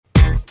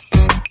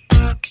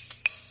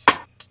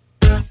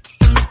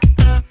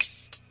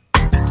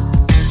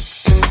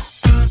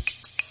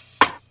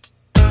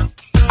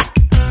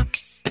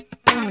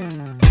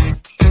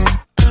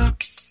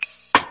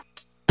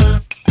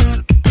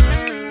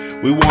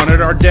wanted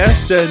our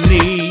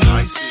destiny.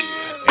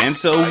 And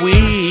so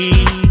we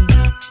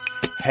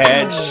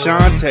had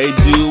Shantae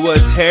do a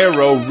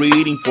tarot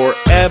reading for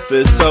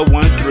episode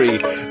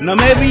 1-3. Now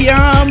maybe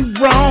I'm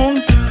wrong,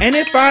 and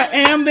if I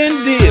am, then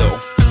deal.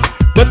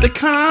 But the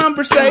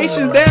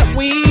conversation that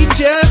we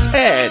just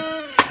had,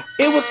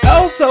 it was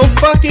oh so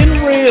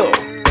fucking real.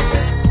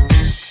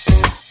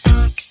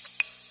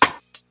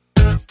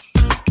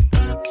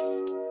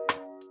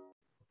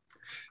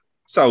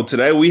 So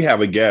today we have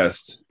a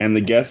guest, and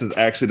the guest is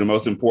actually the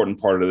most important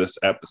part of this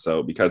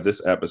episode, because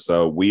this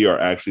episode we are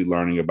actually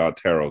learning about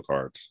tarot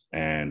cards,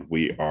 and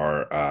we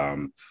are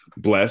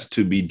blessed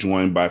to be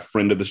joined by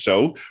friend of the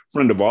show,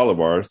 friend of all of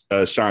ours,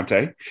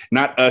 Shantae.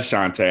 Not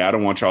Shantae. I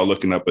don't want y'all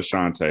looking up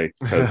Shantae,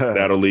 because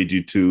that'll lead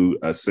you to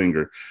a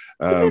singer.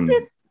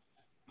 Shantae,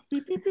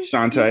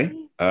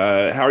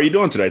 how are you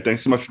doing today?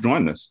 Thanks so much for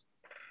joining us.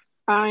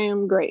 I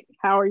am great.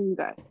 How are you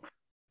guys?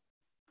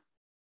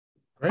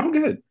 I'm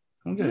good.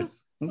 I'm good.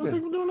 I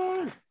think we're doing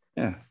all right.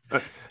 Yeah.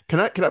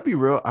 Can I be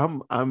real?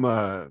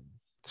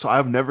 So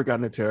I've never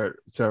gotten a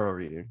tarot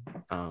reading.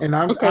 And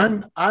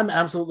I'm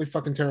absolutely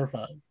fucking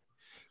terrified.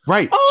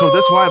 Right. Oh! So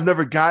that's why I've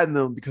never gotten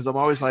them, because I'm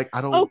always like,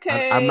 I'm not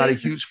a Okay.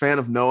 huge fan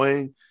of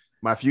knowing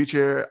my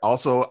future.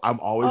 Also, I'm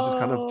always just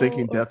kind of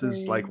thinking death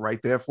is like right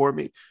there for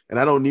me, and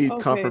I don't need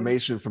Okay.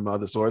 confirmation from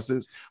other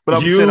sources. But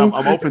I'm saying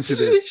I'm open to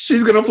this.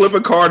 She's gonna flip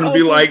a card and be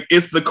Okay. like,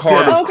 "It's the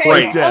card Death. of Okay.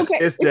 crates. It's death.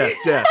 Okay. It's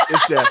death.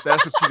 It's death.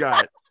 That's what you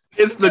got.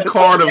 It's the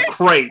card of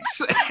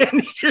crates."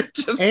 And you're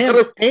just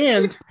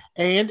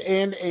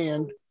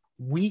And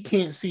we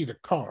can't see the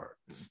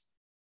cards,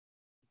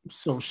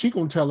 so she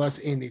gonna tell us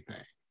anything.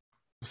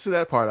 See,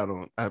 that part I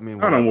don't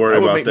worry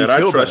would about make me that. I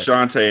feel trust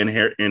better.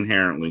 Shantae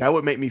inherently. That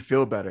would make me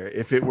feel better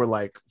if it were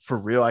like for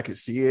real. I could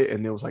see it,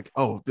 and it was like,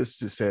 oh, this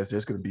just says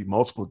there's going to be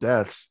multiple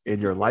deaths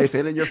in your life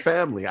and in your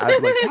family. I'd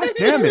be like, God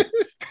damn it.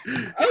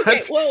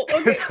 Okay. Well,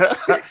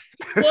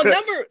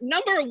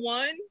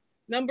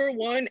 number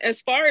one,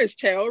 as far as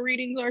tarot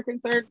readings are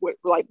concerned, with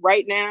like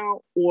right now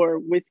or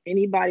with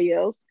anybody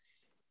else,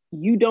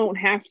 you don't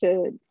have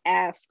to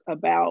ask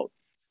about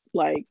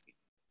like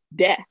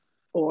death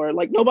or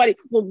like nobody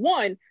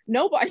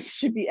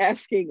should be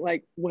asking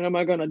like, when am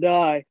I gonna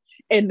die?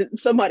 And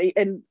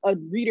a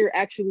reader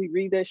actually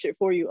read that shit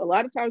for you. A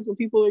lot of times when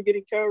people are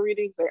getting tarot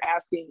readings, they're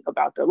asking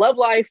about their love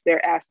life,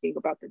 they're asking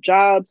about their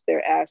jobs,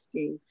 they're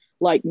asking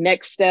like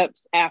next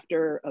steps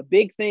after a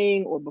big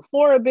thing or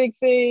before a big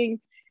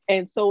thing.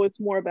 And so it's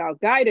more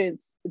about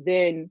guidance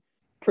than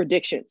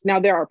predictions. Now,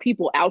 there are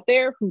people out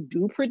there who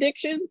do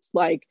predictions,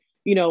 like,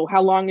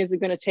 how long is it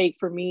going to take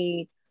for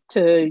me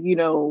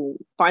to,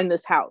 find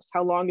this house?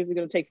 How long is it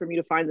going to take for me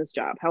to find this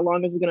job? How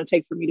long is it going to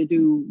take for me to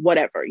do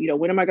whatever?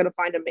 When am I going to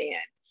find a man?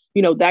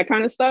 That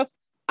kind of stuff.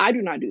 I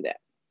do not do that.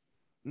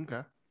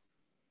 Okay.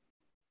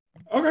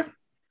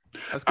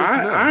 That's good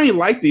to know. I ain't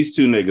like these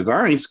two niggas.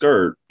 I ain't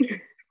scared.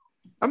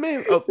 I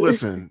mean,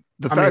 listen,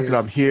 the fact that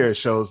I'm here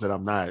shows that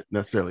I'm not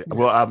necessarily.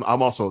 Well,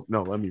 I'm also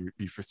no. Let me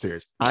be for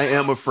serious. I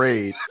am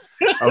afraid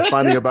of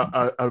finding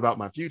about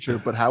my future,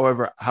 but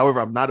however,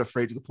 I'm not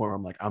afraid to the point where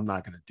I'm like, I'm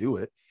not going to do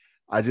it.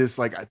 I just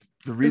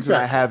the reason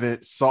I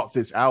haven't sought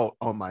this out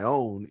on my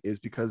own is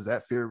because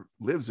that fear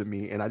lives in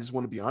me, and I just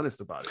want to be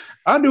honest about it.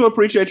 I do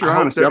appreciate your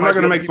honesty. I'm not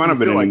going to make fun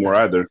of it anymore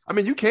either. I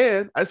mean, you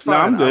can. That's fine. No,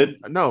 I'm good.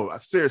 No,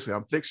 seriously,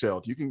 I'm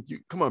thick-shelled. You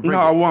come on. No,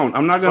 I won't.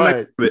 I'm not going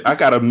to make it. I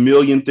got a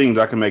million things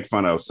I can make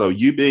fun of. So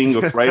you being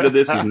afraid of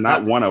this is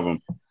not one of them.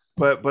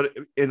 But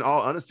in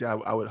all honesty,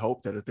 I would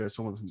hope that if there's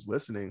someone who's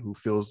listening who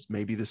feels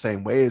maybe the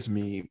same way as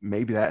me,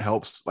 maybe that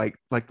helps. Like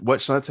what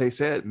Shantae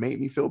said made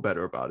me feel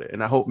better about it,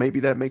 and I hope maybe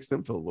that makes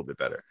them feel a little bit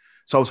better.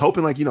 So I was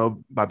hoping,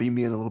 by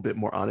being a little bit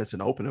more honest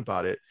and open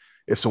about it,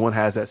 if someone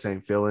has that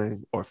same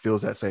feeling or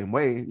feels that same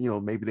way,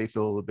 maybe they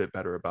feel a little bit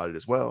better about it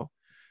as well,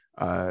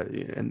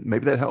 and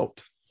maybe that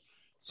helped.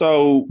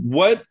 So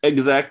what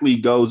exactly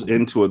goes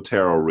into a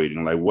tarot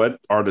reading? Like, what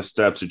are the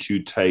steps that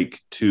you take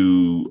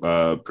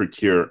to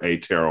procure a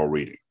tarot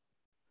reading?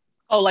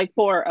 Oh, like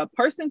for a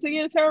person to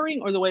get a tarot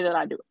reading, or the way that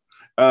I do it?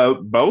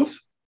 Both.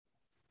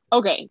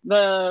 Okay.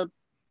 For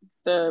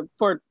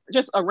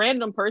just a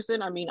random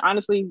person, I mean,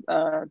 honestly,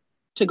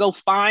 to go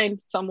find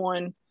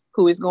someone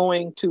who is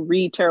going to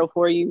read tarot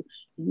for you,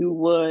 you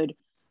would,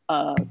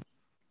 the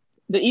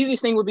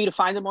easiest thing would be to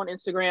find them on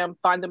Instagram,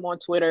 find them on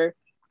Twitter.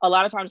 A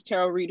lot of times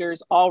tarot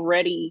readers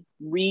already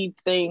read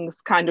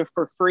things kind of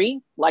for free.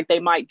 Like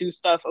they might do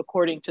stuff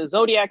according to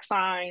zodiac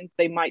signs.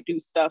 They might do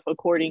stuff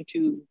according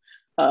to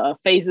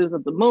phases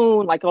of the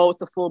moon. Like, oh,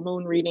 it's a full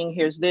moon reading.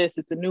 Here's this.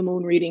 It's a new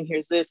moon reading.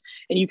 Here's this.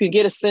 And you can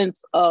get a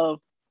sense of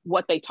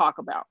what they talk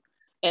about.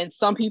 And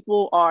some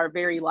people are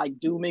very like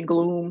doom and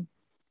gloom.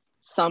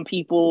 Some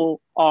people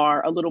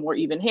are a little more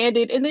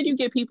even-handed. And then you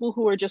get people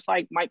who are just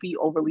like, might be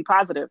overly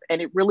positive.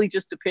 And it really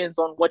just depends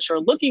on what you're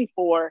looking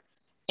for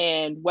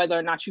and whether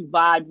or not you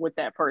vibe with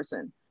that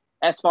person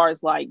as far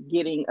as like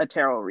getting a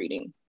tarot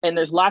reading. And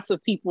there's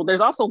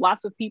also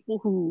lots of people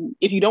who,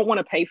 if you don't want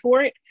to pay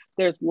for it,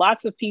 there's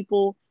lots of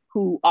people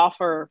who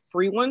offer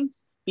free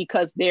ones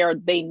because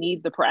they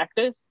need the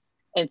practice.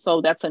 And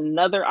so that's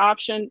another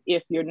option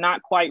if you're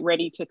not quite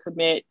ready to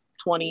commit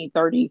 20,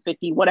 30,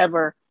 50,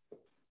 whatever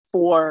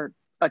for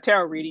a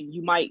tarot reading.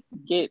 You might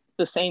get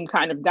the same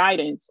kind of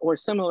guidance or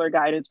similar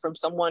guidance from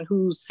someone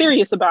who's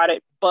serious about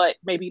it, but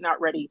maybe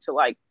not ready to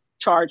like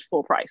charge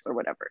full price or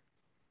whatever.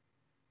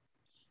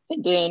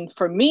 And then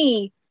for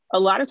me, a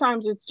lot of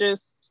times it's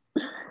just,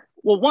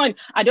 well, one,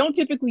 I don't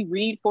typically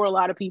read for a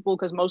lot of people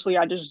because mostly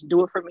I just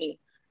do it for me.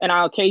 And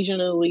I'll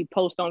occasionally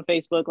post on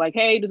Facebook like,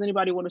 hey, does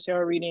anybody want a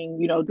tarot reading?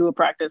 You know, do a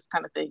practice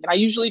kind of thing. And I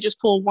usually just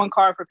pull one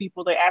card for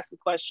people. They ask a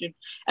question.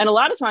 And a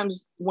lot of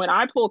times when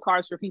I pull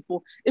cards for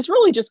people, it's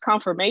really just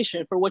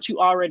confirmation for what you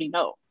already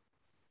know.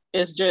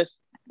 It's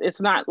just,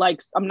 it's not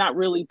like I'm not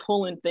really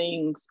pulling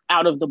things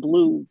out of the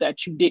blue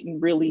that you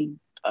didn't really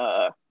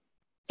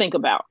think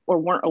about or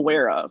weren't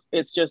aware of.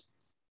 It's just,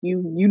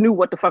 you knew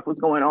what the fuck was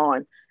going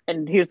on.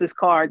 And here's this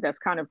card that's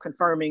kind of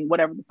confirming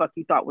whatever the fuck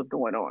you thought was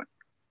going on.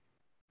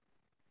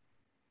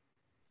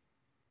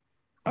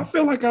 I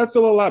feel like I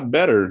feel a lot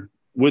better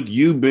with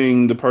you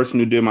being the person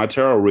who did my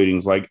tarot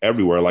readings, like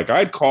everywhere. Like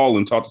I'd call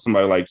and talk to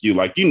somebody like you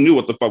knew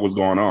what the fuck was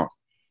going on.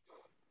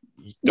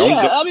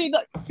 I mean,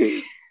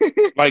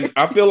 like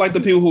I feel like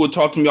the people who would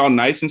talk to me all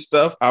nice and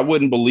stuff, I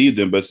wouldn't believe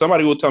them. But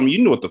somebody would tell me,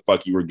 you knew what the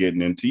fuck you were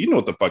getting into. You know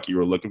what the fuck you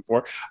were looking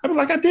for. I'd be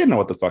like, I did know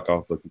what the fuck I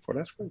was looking for.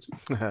 That's crazy.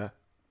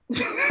 No,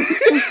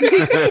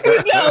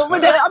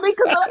 but I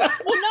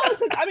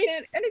mean,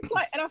 and it's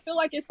like, and I feel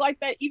like it's like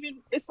that. Even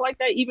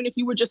if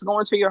you were just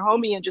going to your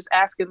homie and just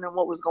asking them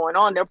what was going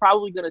on, they're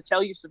probably going to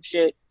tell you some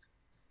shit.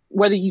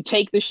 Whether you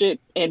take the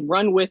shit and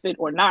run with it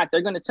or not,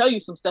 they're going to tell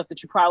you some stuff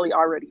that you probably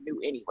already knew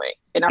anyway.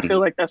 And I feel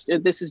like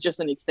this is just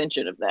an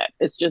extension of that.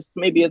 It's just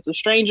maybe it's a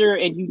stranger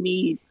and you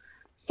need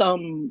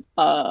some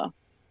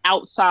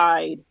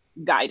outside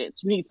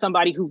guidance. You need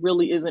somebody who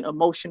really isn't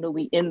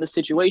emotionally in the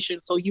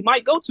situation. So you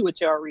might go to a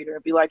tarot reader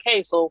and be like,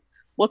 hey, so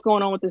what's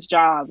going on with this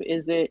job?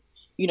 Is it,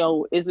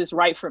 is this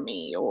right for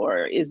me?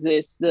 Or is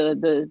this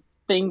the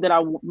thing that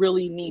I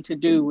really need to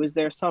do? Is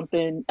there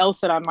something else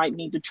that I might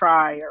need to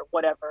try or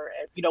whatever?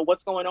 And,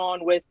 what's going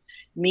on with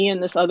me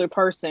and this other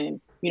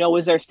person?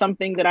 Is there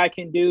something that I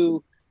can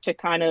do to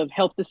kind of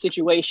help the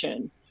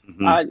situation?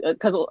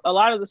 Because a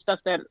lot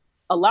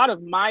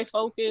of my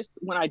focus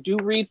when I do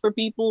read for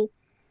people,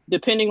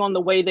 depending on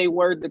the way they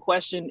word the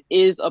question,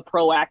 is a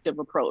proactive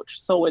approach.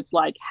 So it's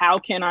like, how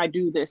can I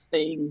do this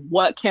thing?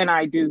 What can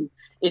I do?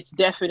 It's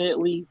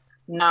definitely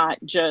not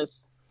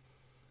just,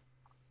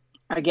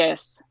 I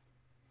guess,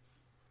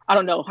 I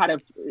don't know how to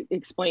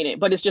explain it,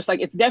 but it's just like,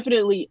 it's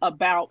definitely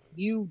about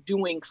you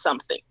doing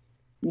something,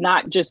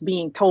 not just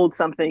being told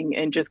something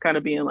and just kind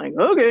of being like,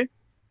 okay.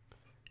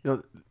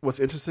 What's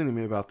interesting to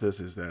me about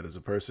this is that as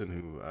a person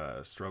who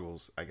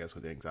struggles, I guess,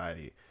 with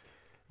anxiety,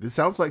 this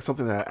sounds like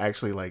something that I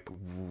actually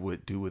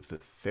would do with the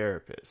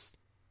therapist.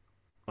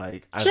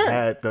 Like I've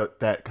had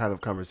that kind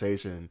of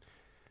conversation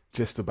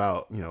just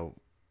about,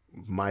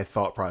 my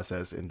thought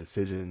process and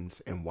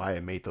decisions and why I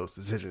made those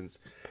decisions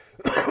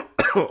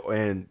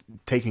and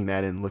taking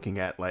that and looking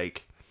at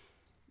like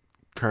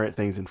current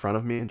things in front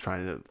of me and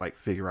trying to like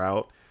figure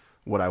out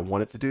what I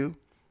wanted to do.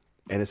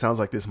 And it sounds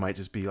like this might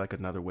just be like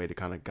another way to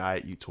kind of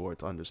guide you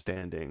towards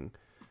understanding,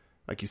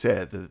 like you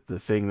said, the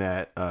thing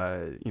that,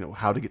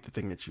 how to get the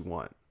thing that you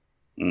want.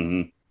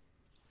 Mm-hmm.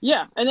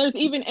 Yeah. And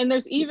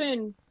there's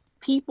even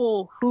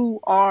people who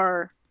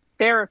are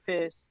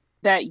therapists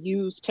that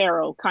use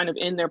tarot kind of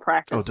in their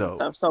practice and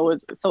stuff. So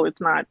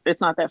it's not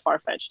that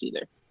far-fetched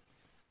either.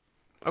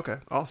 Okay.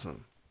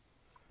 Awesome.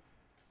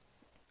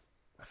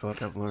 I feel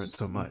like I've learned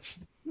so much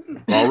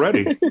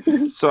already.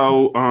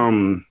 So,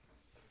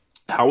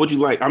 how would you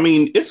like? I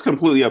mean, it's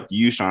completely up to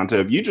you, Shanta.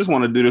 If you just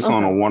want to do this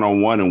on a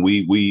one-on-one and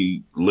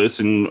we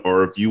listen,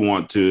 or if you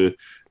want to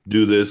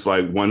do this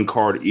like one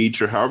card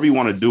each, or however you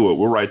want to do it,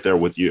 we're right there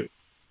with you.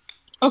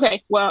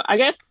 Okay. Well, I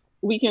guess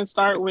we can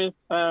start with.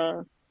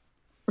 We'll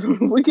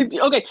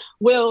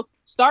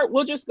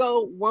just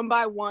go one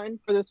by one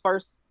for this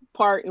first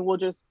part, and we'll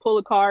just pull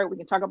a card. We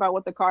can talk about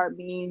what the card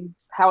means,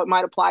 how it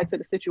might apply to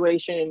the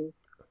situation,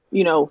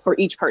 for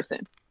each person.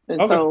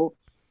 And so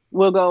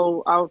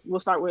we'll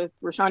start with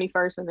Rashani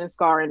first, and then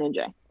Scar, and then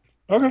Jay.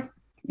 Okay,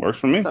 works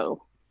for me.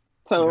 So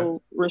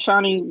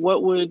Rashani,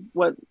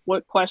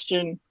 what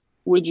question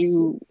would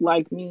you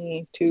like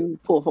me to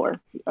pull for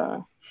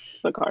the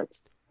cards?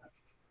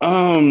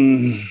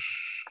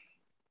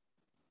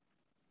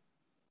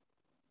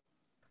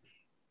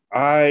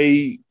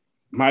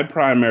 My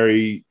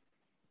primary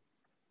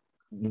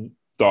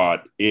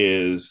thought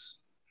is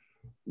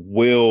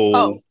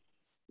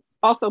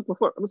also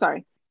before, I'm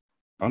sorry.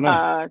 Oh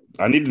no,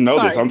 I need to know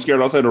this. I'm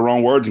scared I'll say the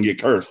wrong words and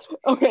get cursed.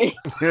 Okay.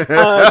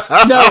 No.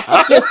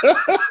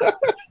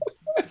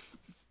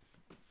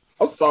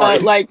 I'm sorry.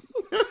 No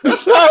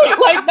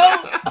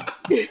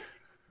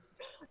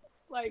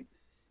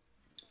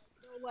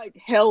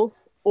health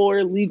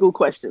or legal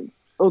questions.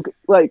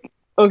 Okay.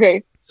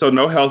 So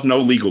no health, no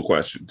legal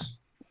questions.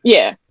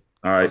 Yeah.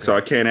 All right. Okay. So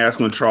I can't ask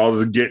when Charles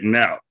is getting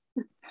out.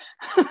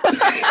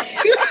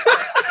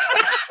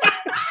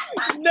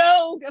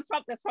 No, that's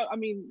probably. I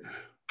mean,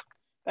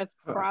 That's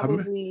I'm-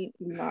 probably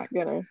not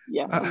gonna.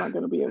 Yeah, I'm not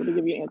gonna be able to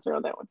give you an answer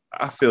on that one.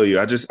 I feel you.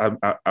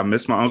 I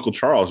miss my Uncle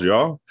Charles,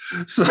 y'all.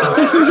 So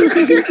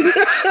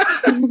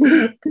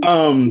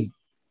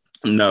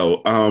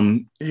no.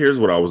 Here's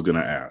what I was gonna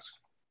ask.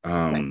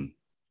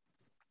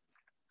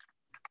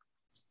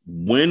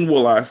 When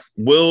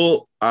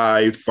will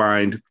I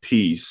find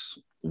peace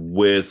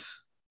with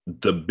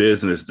the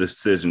business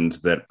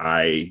decisions that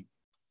I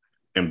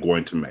am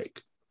going to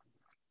make?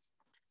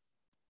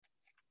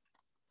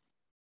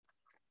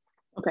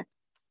 Okay.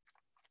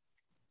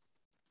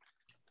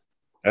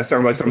 That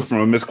sounds like something from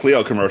a Miss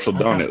Cleo commercial,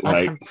 don't it?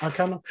 Like, I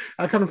kind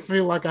of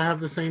feel like I have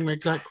the same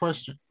exact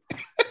question.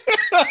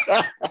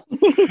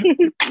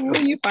 Where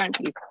do you find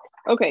peace?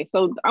 Okay,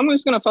 so I'm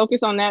just gonna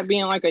focus on that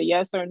being like a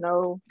yes or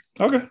no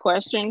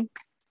question.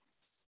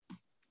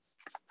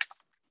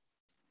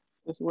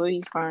 Just will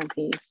you find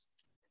peace?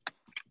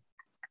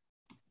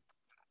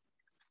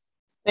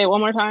 Say it one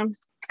more time.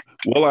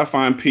 Will I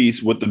find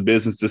peace with the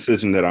business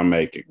decision that I'm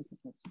making?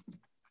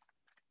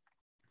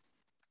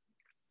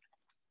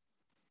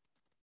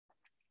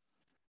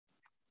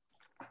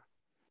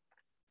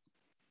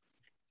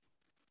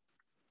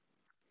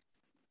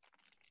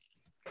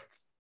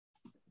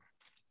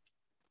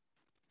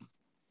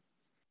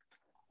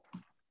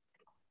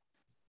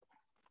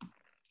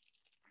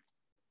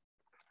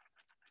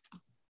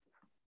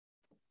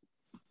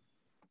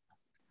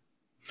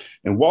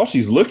 And while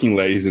she's looking,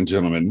 ladies and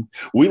gentlemen,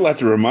 we like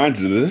to remind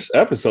you that this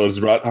episode is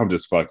about. I'm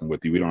just fucking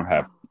with you. We don't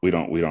have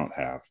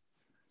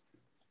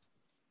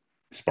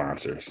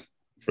sponsors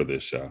for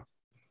this show.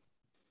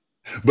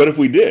 But if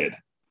we did,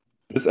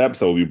 this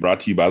episode will be brought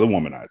to you by The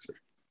Womanizer.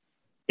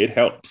 It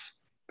helps.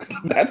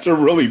 That should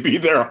really be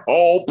their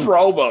whole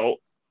promo.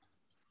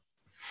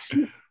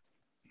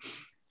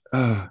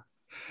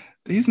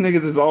 These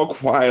niggas is all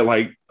quiet,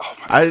 like, oh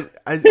my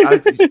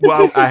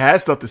well, I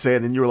had stuff to say,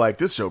 and then you were like,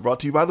 "This show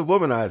brought to you by The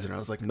Womanizer," and I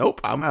was like, "Nope,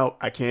 I'm out.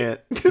 I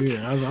can't."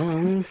 Yeah,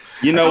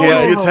 you know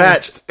what? Be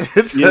attached.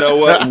 You know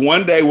what?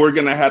 One day we're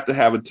gonna have to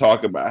have a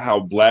talk about how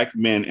black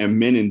men and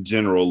men in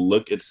general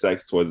look at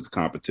sex toys as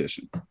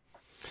competition.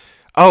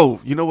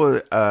 Oh, you know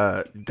what?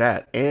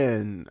 That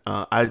and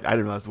I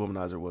didn't realize The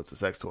Womanizer was a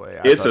sex toy.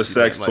 It's a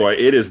sex toy.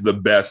 It is the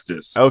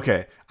bestest.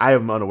 Okay, I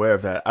am unaware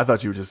of that. I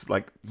thought you were just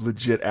like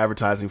legit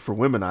advertising for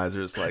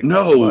womanizers. Like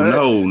no.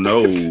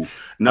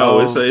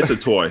 It's a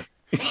toy.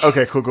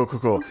 Okay,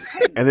 cool.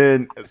 And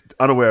then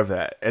unaware of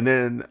that. And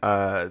then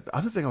the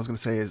other thing I was going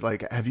to say is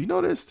like, have you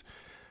noticed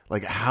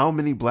like how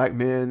many black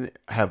men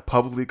have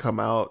publicly come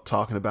out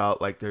talking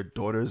about like their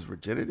daughter's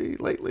virginity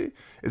lately?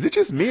 Is it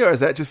just me or is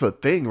that just a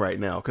thing right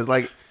now? Because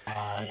like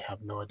I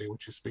have no idea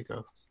what you speak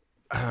of.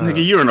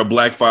 Nigga, you're in a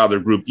black father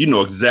group. You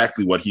know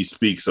exactly what he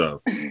speaks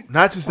of.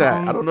 Not just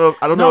that. I don't know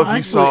if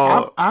you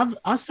saw.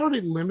 I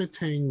started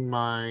limiting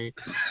my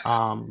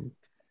my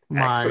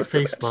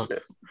Facebook.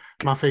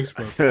 My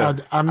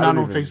Facebook. I'm not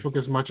on Facebook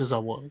as much as I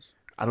was.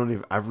 I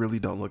really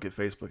don't look at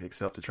Facebook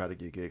except to try to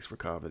get gigs for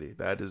comedy.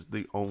 That is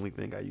the only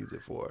thing I use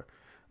it for.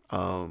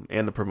 And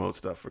to promote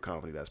stuff for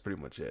comedy. That's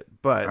pretty much it.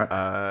 But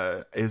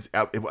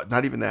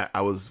not even that.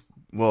 I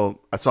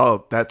saw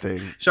that thing.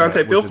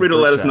 Shantae, feel free to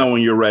let us know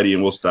when you're ready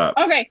and we'll stop.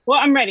 Okay, well,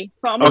 I'm ready.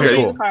 So I'm going to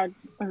read the card.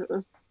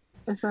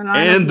 It's a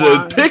nine and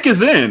the pick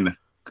is in.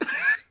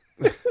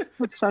 I'll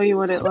show you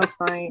what it looks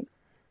like.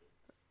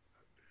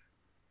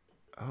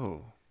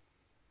 Oh.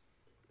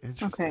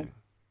 Interesting. Okay.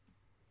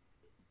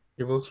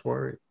 He looks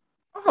worried.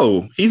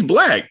 Oh, he's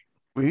black.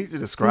 We need to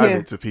describe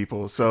it to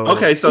people. So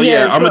okay, so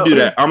I'm gonna do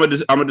that. I'm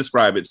gonna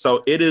describe it.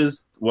 So it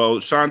is. Well,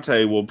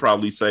 Shantae will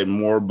probably say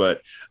more,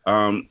 but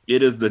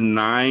it is the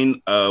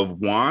 9 of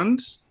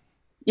Wands.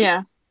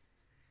 Yeah,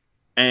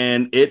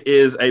 and it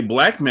is a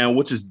black man,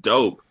 which is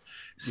dope.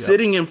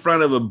 Sitting in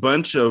front of a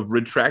bunch of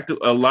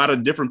a lot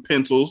of different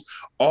pencils.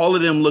 All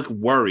of them look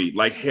worried,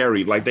 like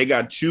hairy, like they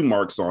got chew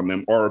marks on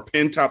them, or a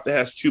pen top that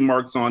has chew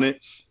marks on it,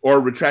 or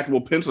a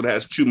retractable pencil that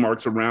has chew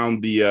marks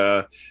around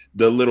the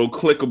little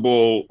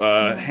clickable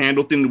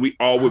handle thing that we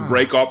all would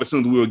break off as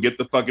soon as we would get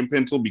the fucking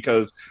pencil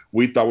because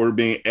we thought we were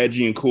being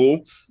edgy and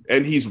cool.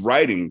 And he's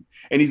writing,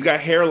 and he's got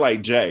hair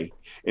like Jay.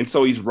 And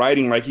so he's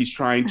writing like he's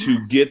trying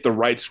to get the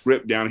right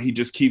script down. He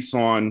just keeps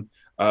on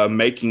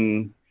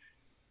making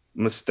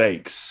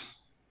mistakes.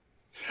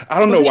 I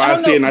don't know why I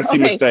see it and I see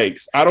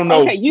mistakes. I don't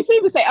know. Okay, you see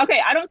mistake.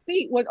 Okay, I don't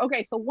see what.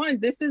 Okay, so one,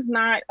 this is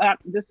not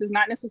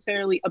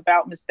necessarily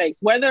about mistakes.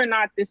 Whether or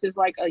not this is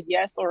like a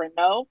yes or a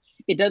no,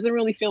 it doesn't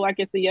really feel like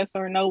it's a yes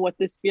or a no. What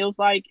this feels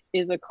like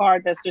is a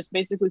card that's just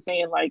basically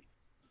saying like,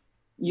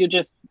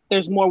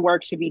 there's more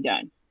work to be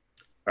done.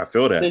 I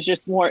feel that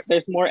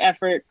there's more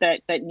effort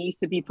that needs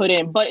to be put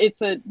in. But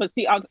I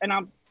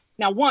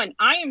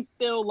am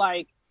still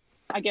like,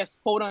 I guess,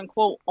 quote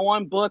unquote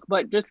on book,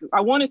 but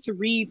I wanted to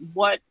read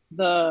what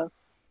the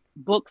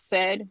book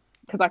said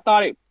because I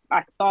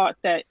thought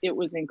that it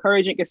was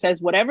encouraging. It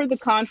says, whatever the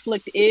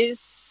conflict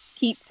is,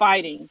 keep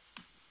fighting.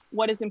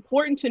 What is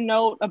important to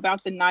note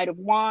about the Knight of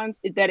Wands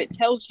is that it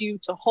tells you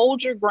to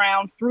hold your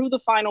ground through the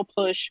final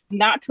push,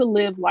 not to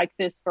live like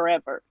this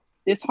forever.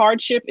 This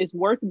hardship is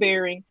worth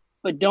bearing.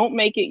 but don't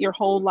make it your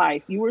whole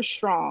life. You are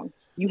strong.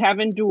 You have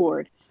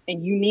endured,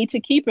 and you need to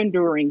keep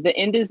enduring. The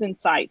end is in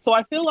sight. So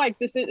I feel like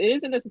it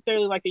isn't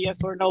necessarily like a yes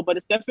or no, but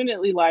it's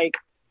definitely like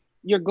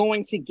you're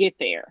going to get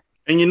there.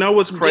 And you know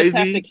what's crazy? You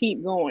just have to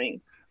keep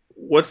going.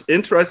 What's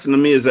interesting to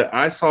me is that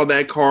I saw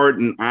that card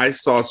and I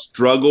saw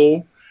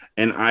struggle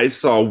and I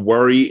saw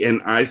worry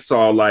and I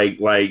saw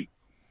like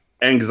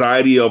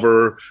anxiety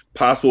over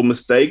possible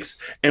mistakes.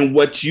 And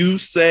what you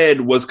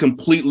said was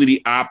completely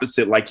the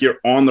opposite. Like you're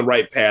on the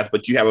right path,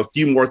 but you have a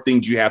few more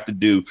things you have to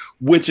do,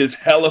 which is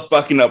hella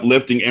fucking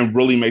uplifting and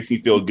really makes me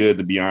feel good,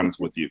 to be honest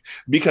with you,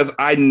 because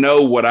I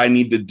know what I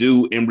need to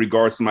do in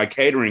regards to my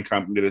catering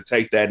company to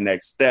take that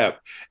next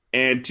step.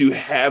 And to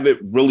have it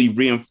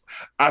really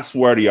I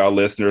swear to y'all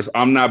listeners,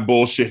 I'm not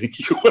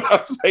bullshitting you when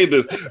I say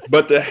this,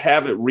 but to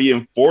have it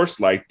reinforced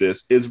like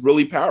this is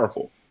really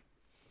powerful.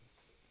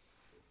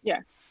 Yeah.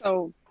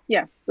 So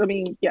yeah, I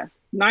mean, yeah,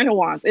 9 of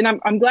Wands, and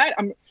I'm glad.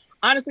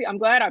 I'm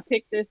glad I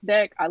picked this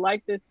deck. I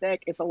like this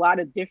deck. It's a lot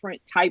of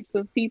different types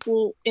of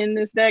people in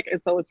this deck,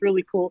 and so it's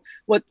really cool.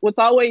 What's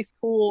always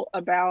cool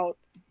about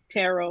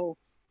tarot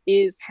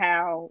is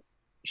how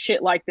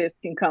shit like this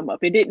can come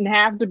up. It didn't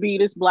have to be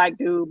this black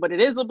dude, but it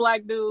is a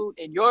black dude,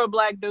 and you're a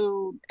black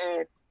dude,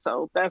 and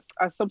so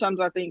sometimes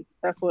I think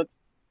that's what's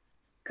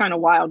kind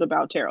of wild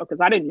about tarot,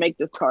 because I didn't make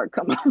this card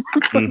come up.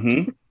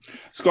 Mm-hmm.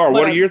 Scar,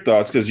 what are your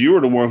thoughts? Because you were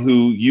the one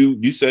who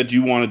you said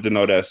you wanted to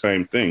know that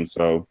same thing.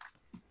 So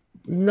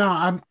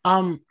no,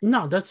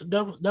 no,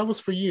 that was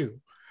for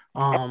you.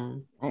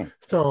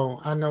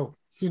 So I know,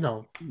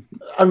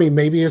 I mean,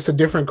 maybe it's a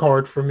different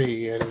card for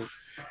me, and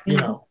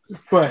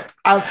but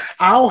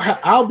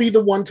I'll be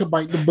the one to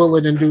bite the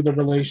bullet and do the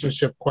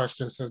relationship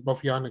question, since both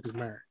of y'all niggas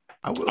married.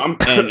 I will. I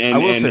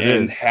will say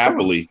this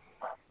happily.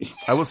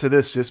 I will say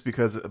this just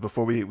because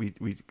before we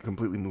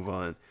completely move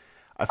on,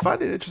 I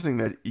find it interesting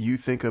that you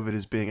think of it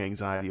as being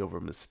anxiety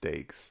over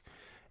mistakes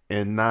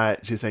and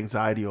not just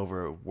anxiety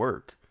over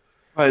work.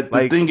 But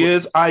the thing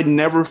is, I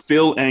never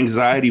feel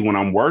anxiety when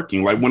I'm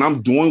working. Like when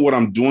I'm doing what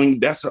I'm doing,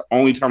 that's the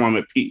only time I'm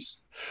at peace.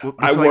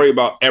 I worry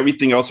about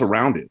everything else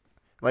around it.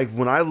 Like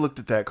when I looked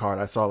at that card,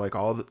 I saw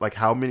like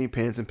how many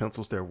pens and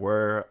pencils there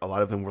were. A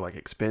lot of them were like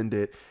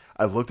expended.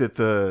 I looked at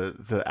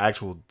the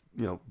actual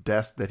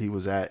desk that he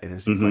was at, and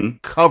it's just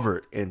like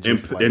covered in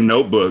just in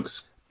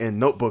notebooks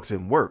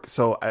and work.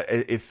 So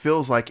it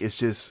feels like it's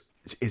just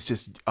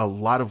a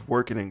lot of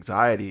work and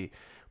anxiety.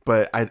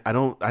 But I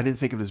didn't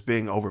think of it as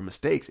being over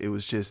mistakes. It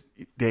was just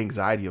the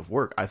anxiety of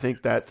work. I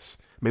think that's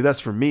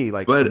for me.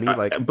 Like,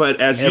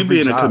 but as you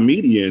being a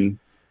comedian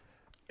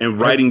and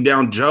writing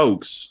down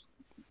jokes.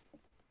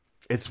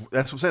 That's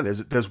what I'm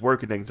saying. There's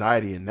work and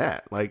anxiety in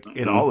that. Like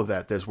in all of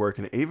that, there's work,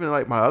 and even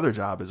like my other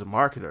job as a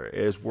marketer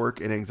is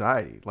work and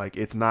anxiety. Like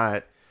it's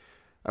not.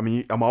 I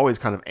mean, I'm always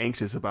kind of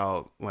anxious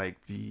about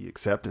like the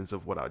acceptance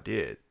of what I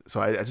did. So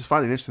I just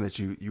find it interesting that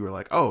you were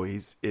like, oh,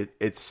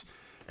 it's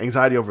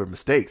anxiety over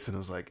mistakes, and I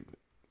was like,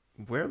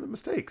 where are the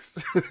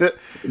mistakes?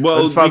 Well,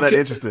 I just found that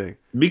interesting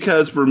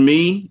because for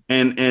me,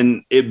 and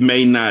it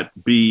may not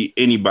be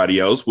anybody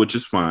else, which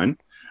is fine.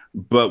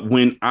 But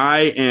when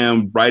I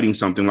am writing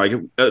something, like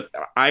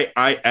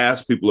I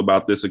asked people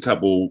about this a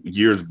couple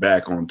years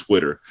back on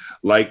Twitter.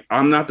 Like,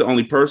 I'm not the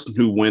only person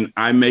who, when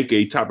I make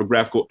a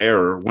typographical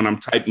error, when I'm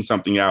typing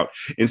something out,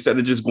 instead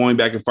of just going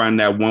back and finding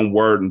that one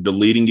word and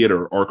deleting it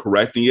or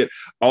correcting it,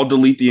 I'll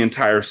delete the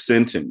entire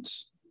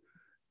sentence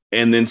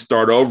and then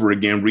start over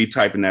again,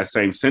 retyping that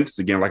same sentence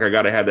again. Like I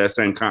got to have that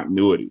same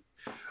continuity.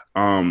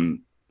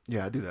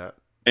 Yeah, I do that.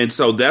 And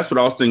so that's what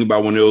I was thinking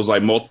about when it was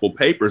like multiple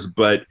papers,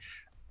 but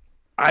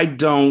I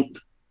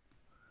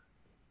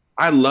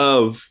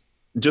love,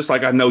 just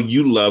like I know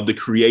you love the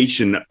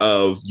creation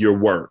of your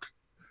work.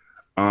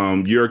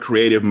 You're a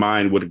creative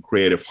mind with a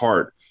creative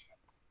heart.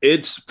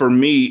 For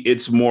me,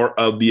 it's more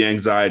of the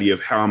anxiety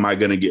of how am I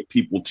going to get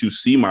people to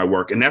see my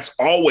work? And that's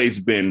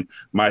always been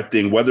my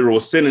thing, whether it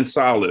was Sin and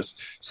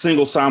Solace,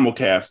 single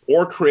simulcast,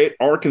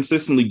 or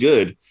consistently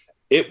good.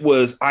 It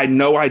was, I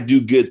know I do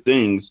good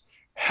things.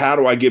 How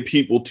do I get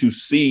people to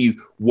see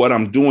what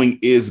I'm doing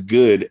is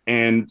good?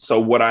 And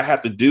so what I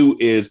have to do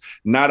is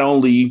not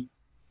only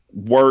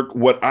work.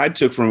 What I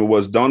took from it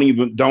was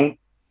don't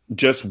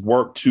just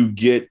work to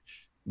get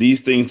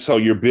these things so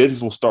your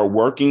business will start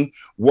working.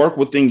 Work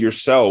within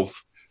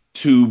yourself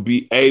to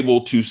be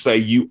able to say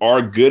you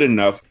are good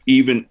enough,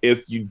 even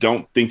if you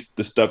don't think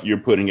the stuff you're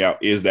putting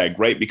out is that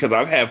great. Because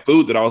I've had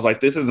food that I was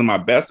like, this isn't my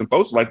best, and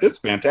folks are like, this is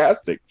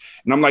fantastic.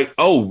 And I'm like,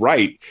 oh,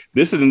 right.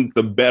 This isn't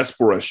the best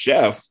for a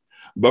chef.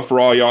 But for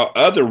all y'all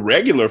other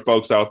regular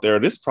folks out there,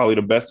 this is probably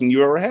the best thing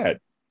you ever had.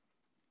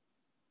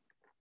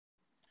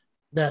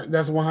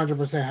 That's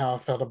 100% how I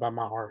felt about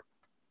my art.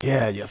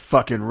 Yeah, you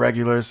fucking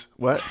regulars.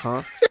 What?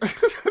 Huh?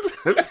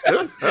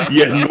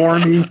 Yeah,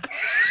 normie.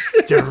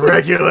 You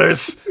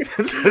regulars.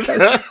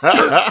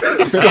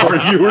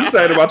 Sorry, you were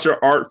saying about your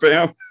art,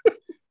 fam?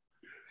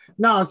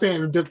 No, I'm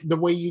saying the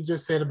way you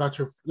just said about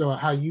your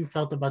how you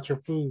felt about your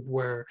food,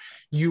 where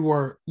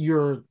you're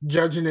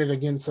judging it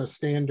against a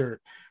standard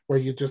where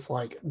you're just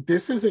like,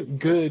 this isn't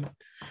good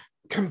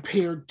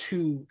compared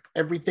to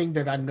everything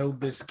that I know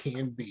this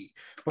can be.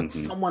 But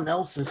someone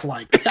else is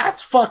like,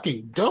 that's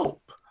fucking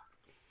dope.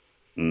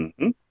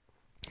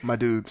 My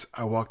dudes,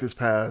 I walk this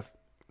path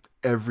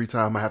every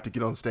time I have to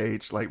get on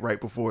stage, like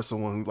right before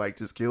someone who like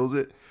just kills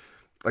it.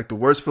 Like the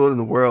worst feeling in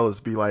the world is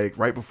be like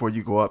right before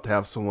you go up to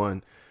have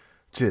someone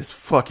just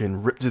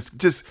fucking rip,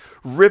 just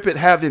rip it,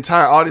 have the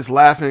entire audience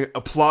laughing,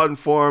 applauding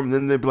for him, and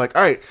then they'd be like,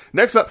 all right,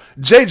 next up,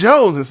 Jay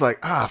Jones. And it's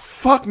like,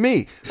 fuck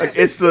me. Like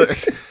it's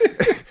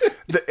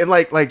and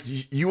like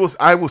you will,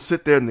 I will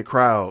sit there in the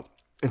crowd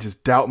and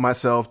just doubt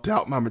myself,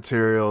 doubt my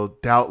material,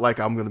 doubt like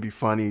I'm going to be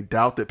funny,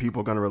 doubt that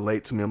people are going to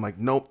relate to me. I'm like,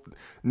 nope,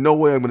 no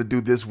way I'm going to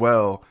do this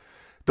well.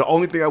 The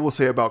only thing I will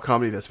say about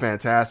comedy that's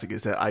fantastic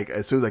is that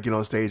as soon as I get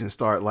on stage and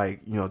start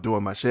like,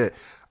 doing my shit,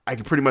 I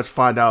can pretty much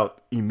find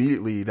out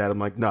immediately that I'm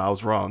like, no, I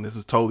was wrong. This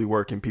is totally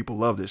working. People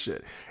love this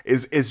shit.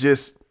 It's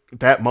just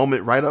that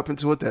moment right up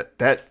into it,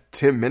 that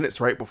 10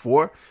 minutes right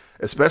before,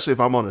 especially if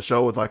I'm on a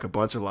show with like a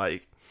bunch of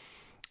like,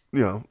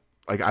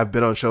 like I've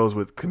been on shows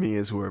with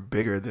comedians who are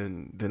bigger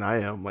than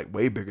I am, like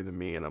way bigger than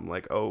me. And I'm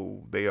like,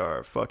 oh, they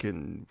are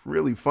fucking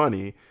really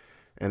funny.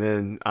 And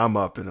then I'm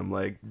up and I'm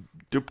like,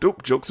 doop,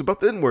 doop, jokes about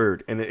the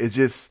N-word. And it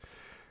just,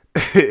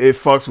 it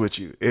fucks with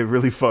you. It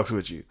really fucks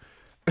with you.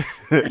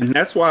 And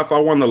that's why if I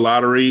won the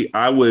lottery,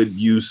 I would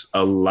use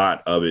a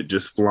lot of it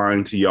just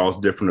flying to y'all's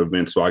different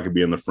events so I could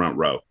be in the front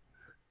row.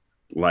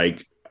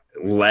 Like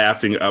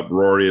laughing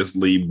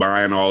uproariously,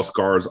 buying all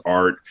Scar's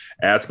art,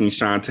 asking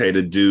Shantae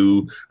to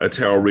do a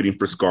tarot reading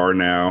for Scar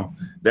now,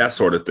 that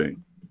sort of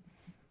thing.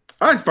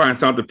 I'd find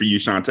something for you,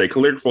 Shantae.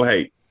 Calligraphical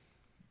hate.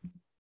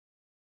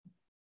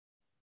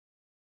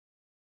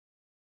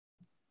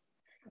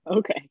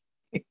 Okay.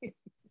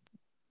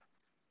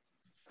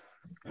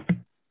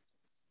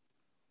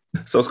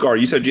 So, Scar,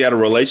 you said you had a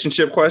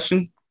relationship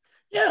question?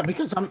 Yeah,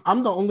 because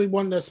I'm the only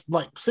one that's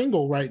like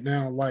single right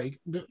now.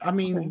 Like, I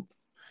mean,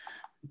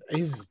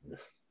 will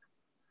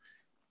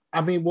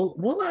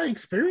I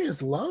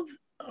experience love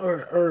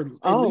or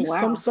at least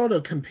some sort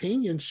of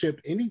companionship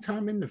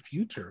anytime in the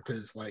future?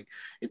 Because like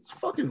it's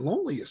fucking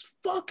lonely as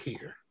fuck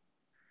here.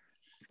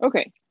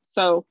 Okay,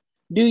 so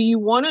do you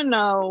want to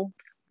know?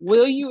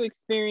 Will you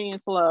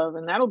experience love?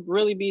 And that'll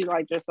really be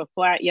like just a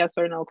flat yes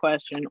or no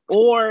question.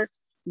 Or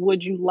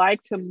would you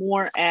like to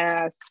more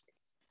ask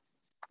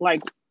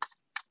like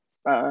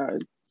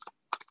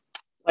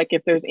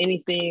if there's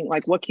anything,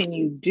 like what can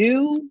you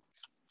do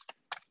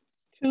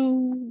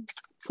to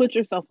put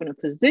yourself in a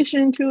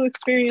position to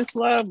experience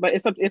love? But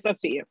it's up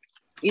to you.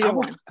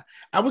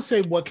 I would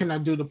say, what can I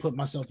do to put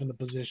myself in a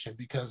position?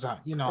 Because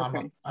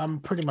I'm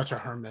pretty much a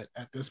hermit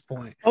at this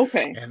point.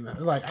 Okay. And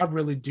like I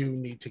really do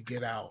need to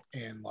get out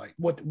and like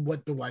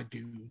what do I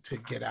do to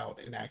get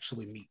out and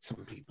actually meet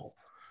some people?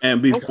 And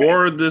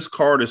before this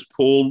card is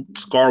pulled,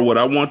 Scar, what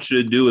I want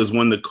you to do is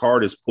when the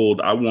card is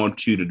pulled, I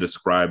want you to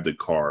describe the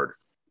card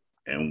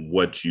and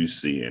what you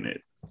see in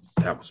it.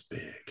 That was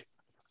big.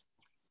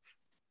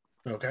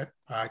 Okay,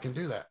 I can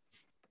do that.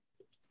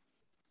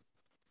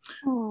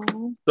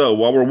 Aww. So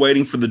while we're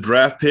waiting for the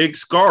draft pick,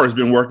 Scar has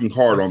been working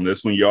hard on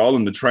this one, y'all,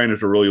 and the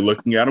trainers are really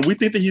looking at him. We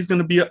think that he's going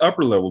to be an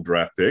upper level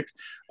draft pick.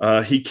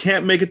 He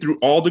can't make it through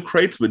all the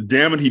crates, but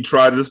damn it, he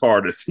tried his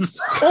hardest.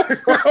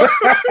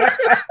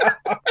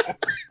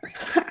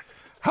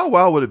 How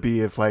wild would it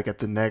be if, like, at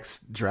the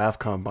next draft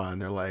combine,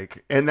 they're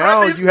like, and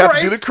now you have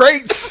to do the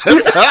crates.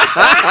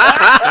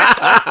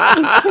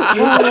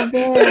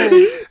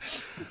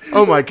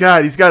 Oh my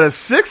God, he's got a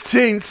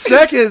 16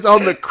 seconds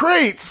on the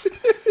crates.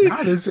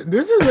 Nah, this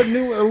is a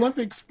new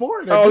Olympic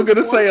sport. I was going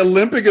to say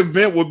Olympic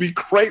event would be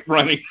crate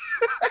running.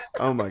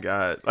 Oh my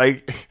God.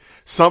 Like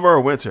summer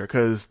or winter,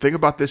 because think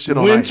about this shit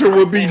on ice. Winter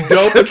would be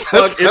dope as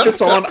fuck if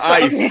it's on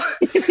ice.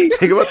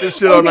 Think about this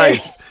shit on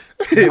ice.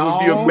 It would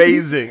be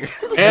amazing.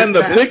 And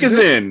the pick is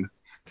in.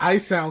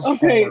 Ice sounds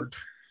hard.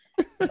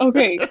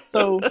 Okay,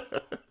 so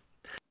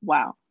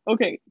wow.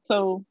 Okay,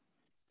 so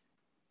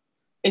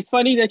it's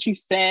funny that you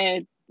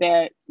said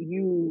that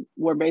you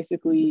were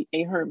basically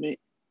a hermit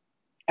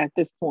at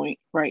this point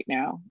right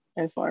now,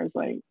 as far as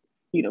like,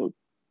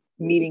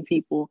 meeting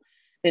people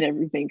and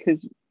everything.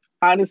 Because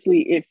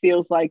honestly, it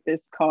feels like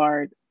this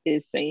card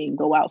is saying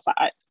go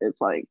outside. It's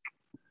like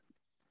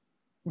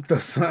the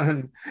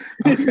sun.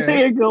 Okay.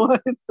 say it go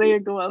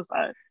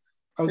outside.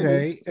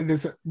 Okay. And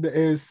this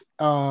is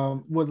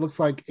what looks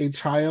like a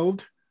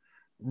child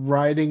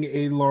riding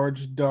a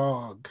large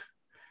dog.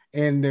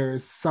 And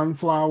there's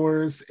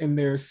sunflowers and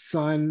there's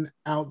sun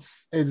out,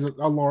 is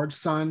a large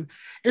sun.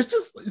 It's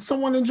just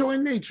someone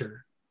enjoying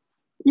nature.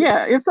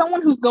 Yeah, it's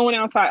someone who's going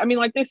outside. I mean,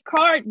 like this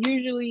card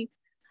usually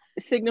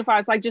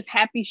signifies like just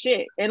happy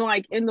shit. And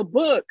like in the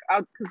book,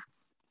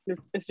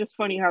 it's just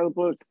funny how the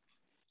book,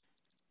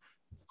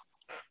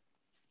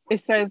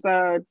 it says,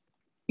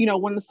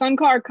 when the sun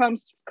card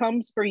comes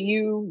for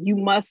you, you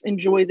must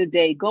enjoy the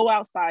day. Go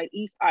outside,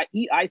 eat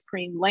ice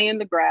cream, lay in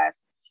the grass,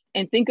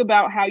 and think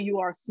about how you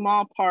are a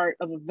small part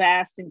of a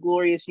vast and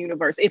glorious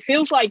universe. It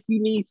feels like you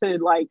need to,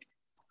 like,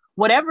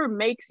 whatever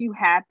makes you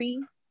happy,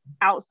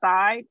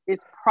 outside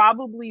is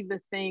probably the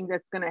thing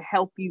that's going to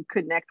help you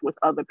connect with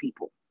other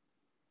people.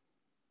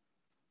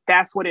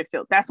 That's what it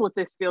feels. That's what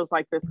this feels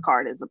like this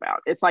card is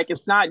about. It's like,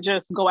 it's not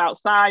just go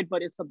outside,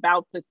 but it's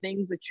about the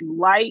things that you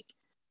like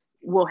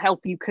will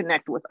help you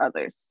connect with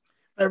others.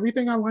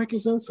 Everything I like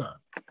is inside.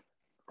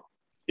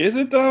 Is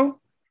it though?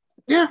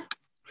 Yeah.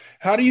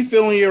 How do you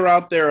feel when you're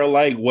out there,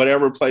 like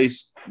whatever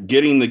place,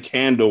 getting the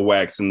candle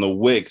wax and the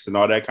wicks and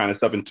all that kind of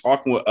stuff, and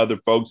talking with other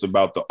folks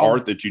about the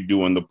art that you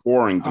do and the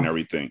pourings and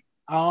everything?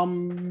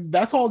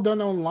 That's all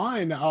done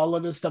online. All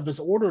of this stuff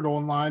is ordered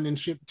online and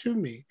shipped to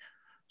me.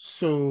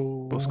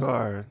 So, well,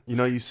 Scar, you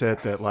know, you said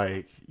that,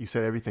 like, you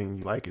said everything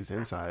you like is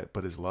inside,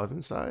 but is love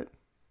inside?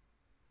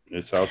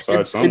 It's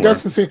outside somewhere.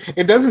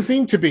 It doesn't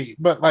seem to be,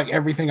 but like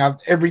everything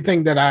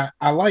that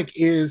I like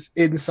is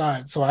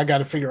inside. So I got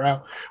to figure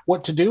out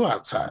what to do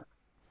outside.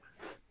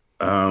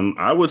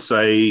 I would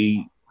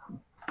say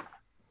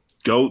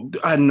go.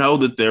 I know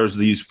that there's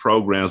these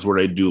programs where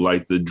they do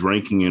like the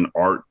drinking and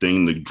art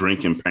thing, the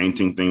drinking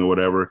painting thing or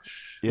whatever.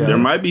 Yeah. There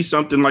might be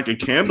something like a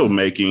candle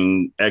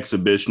making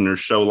exhibition or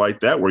show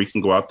like that where you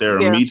can go out there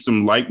and meet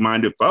some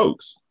like-minded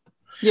folks.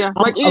 Yeah,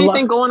 like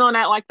anything going on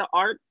at like the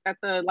art at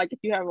the, like if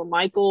you have a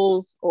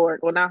Michael's or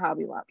not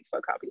Hobby Lobby,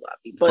 fuck Hobby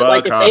Lobby, but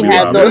like if they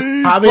have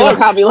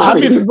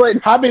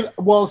the Hobby.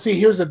 Well, see,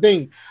 here's the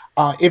thing: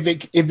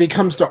 if it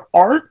comes to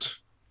art,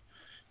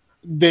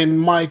 then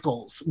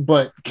Michael's,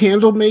 but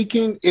candle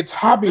making, it's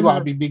Hobby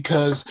Lobby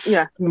because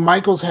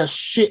Michael's has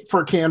shit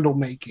for candle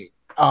making.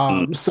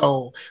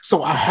 So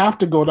I have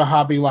to go to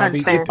Hobby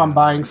Lobby if I'm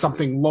buying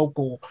something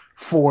local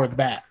for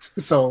that.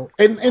 So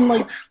and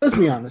like, let's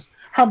be honest,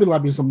 Hobby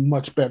Lobby is a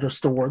much better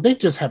store. They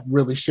just have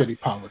really shitty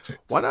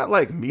politics. Why not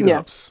like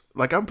meetups?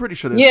 Like, I'm pretty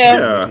sure there's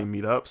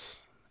meetups.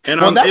 And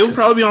it would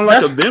probably be on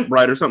like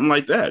Eventbrite or something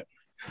like that.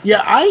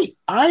 Yeah, I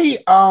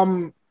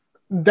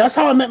that's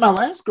how I met my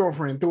last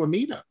girlfriend, through a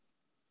meetup.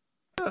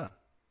 Yeah,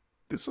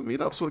 did some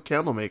meetups with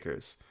candle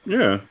makers.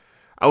 Yeah.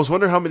 I was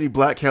wondering how many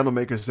black candle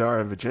makers there are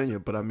in Virginia,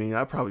 but I mean,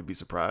 I'd probably be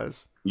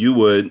surprised. You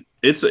would.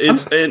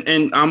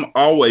 And I'm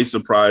always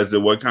surprised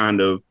at what kind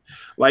of,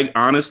 like,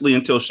 honestly,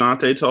 until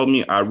Shantae told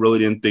me, I really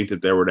didn't think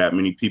that there were that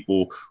many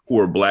people who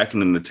were black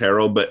and in the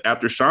tarot. But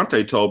after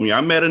Shantae told me, I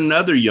met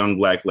another young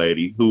black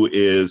lady who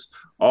is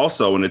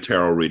also in the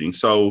tarot reading.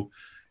 So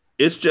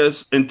it's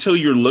just, until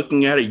you're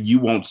looking at it, you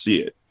won't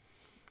see it.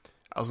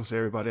 I was gonna say,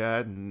 everybody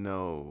I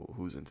know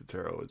who's into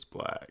tarot is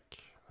black.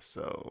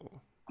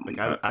 So, like,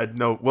 I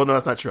know, well, no,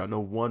 that's not true. I know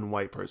one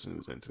white person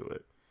who's into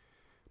it,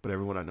 but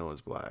everyone I know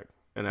is black.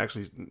 And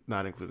actually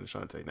not including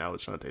Shantae. Now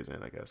that Shantae's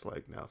in, I guess,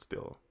 like, now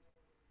still.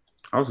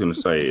 I was going to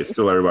say, it's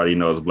still everybody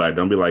knows black.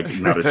 Don't be like,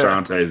 now that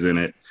Shantae's in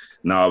it,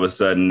 now all of a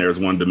sudden there's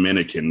one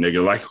Dominican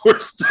nigga. Like, we're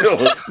still.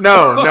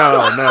 No.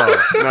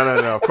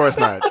 Of course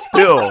not.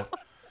 Still.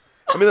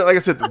 I mean, like I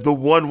said, the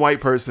one white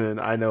person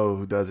I know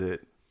who does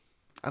it,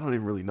 I don't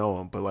even really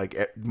know him, but like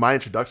my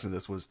introduction to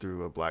this was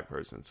through a black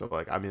person. So,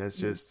 like, I mean, it's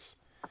just.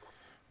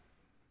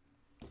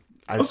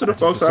 Most of the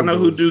folks I know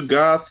who do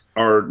goth,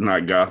 or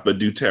not goth, but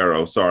do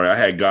tarot. Sorry, I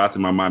had goth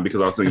in my mind because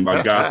I was thinking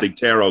about gothic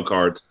tarot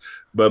cards.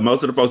 But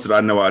most of the folks that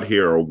I know out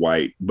here are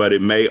white. But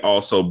it may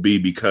also be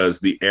because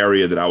the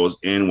area that I was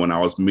in when I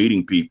was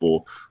meeting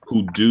people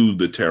who do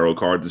the tarot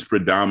cards is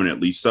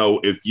predominantly. So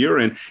if you're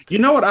in, you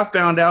know what I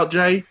found out,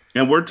 Jay?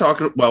 And we're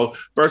talking, well,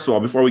 first of all,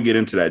 before we get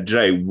into that,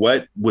 Jay,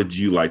 what would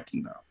you like to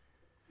know?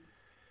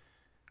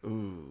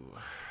 Ooh.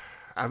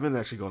 I've been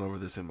actually going over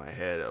this in my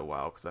head a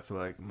while because I feel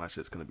like my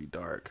shit's going to be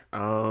dark.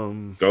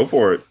 Go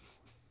for it.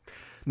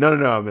 No.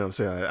 I mean, I'm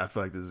saying I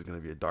feel like this is going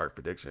to be a dark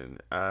prediction.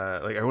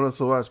 Like, everyone else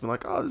has been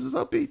like, oh, this is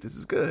upbeat. This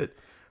is good.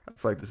 I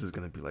feel like this is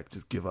going to be like,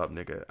 just give up,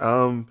 nigga.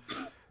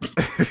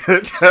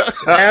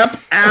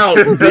 Tap out,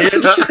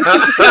 bitch.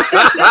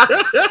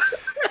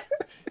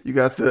 You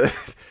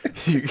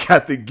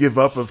got the give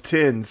up of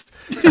tens.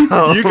 You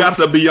got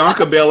the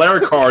Bianca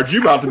Belair card.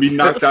 You about to be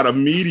knocked out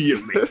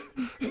immediately.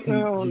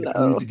 Oh, no.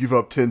 You need to give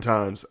up 10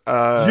 times.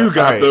 You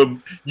got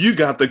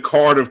the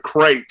card of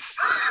crates.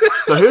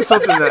 So here's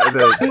something that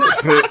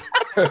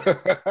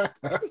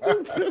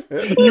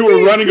you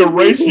were running a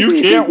race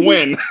you can't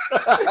win.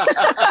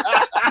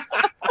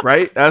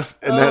 Right?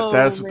 That's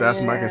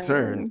my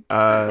concern.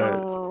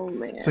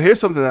 So here's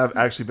something that I've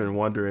actually been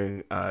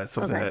wondering.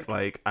 Something that,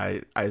 like,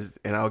 I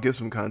and I'll give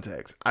some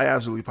context. I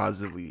absolutely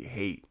positively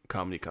hate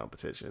comedy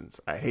competitions.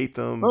 I hate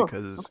them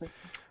because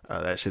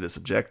that shit is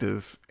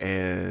subjective,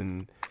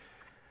 and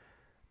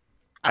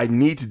I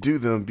need to do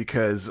them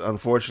because,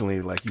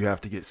 unfortunately, like, you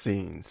have to get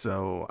seen.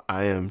 So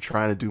I am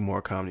trying to do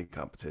more comedy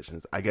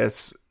competitions. I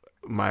guess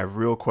my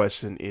real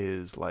question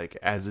is, like,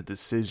 as a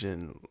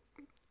decision,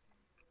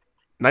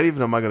 not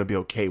even am I going to be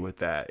okay with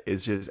that.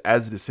 It's just,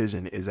 as a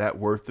decision, is that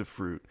worth the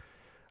fruit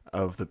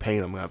of the pain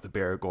I'm going to have to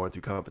bear going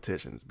through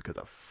competitions? Because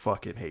I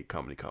fucking hate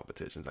comedy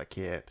competitions. I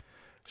can't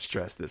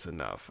stress this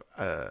enough.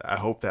 I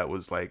hope that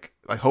was like,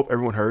 I hope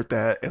everyone heard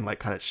that and like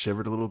kind of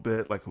shivered a little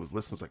bit. Like, who was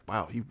listening was like,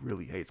 wow, he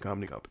really hates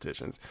comedy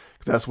competitions.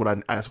 Because that's what I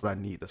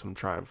need. That's what I'm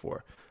trying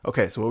for.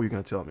 Okay, so what were you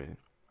going to tell me?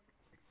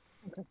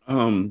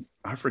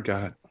 I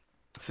forgot.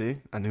 See,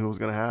 I knew it was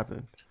gonna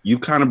happen. You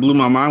kind of blew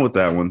my mind with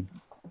that one.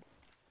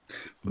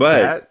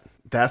 But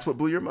that's what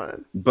blew your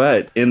mind.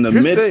 But in the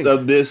midst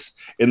of this,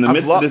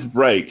 of this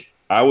break,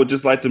 I would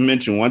just like to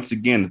mention once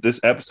again that this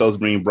episode is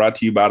being brought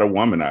to you by the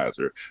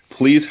Womanizer.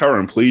 Please her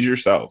and please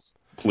yourself.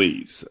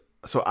 Please.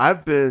 So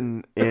I've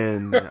been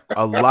in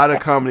a lot of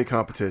comedy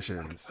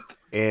competitions,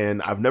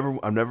 and I've never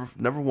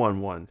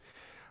won one.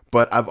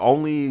 But I've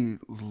only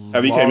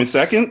Have you came in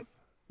second?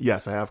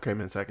 Yes, I have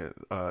came in second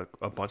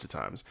a bunch of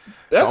times.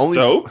 That's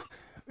dope.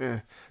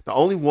 The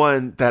only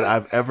one that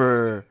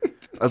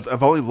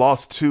I've only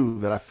lost two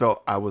that I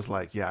felt I was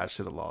like, yeah, I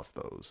should have lost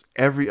those.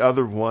 Every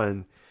other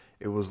one,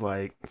 it was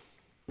like,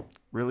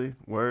 really?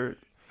 Word?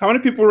 How many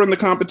people were in the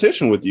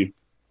competition with you?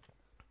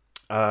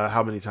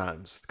 How many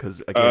times?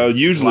 Because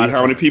usually,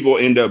 how many people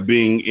end up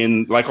being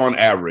in, like, on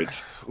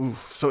average?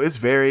 Oof, so it's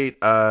varied.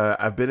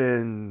 I've been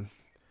in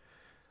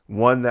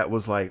one that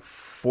was like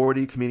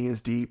 40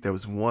 comedians deep. There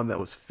was one that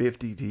was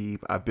 50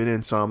 deep. I've been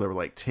in some that were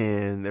like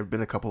 10. There have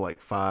been a couple like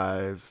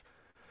 5.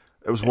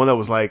 There was one that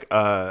was like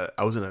I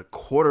was in a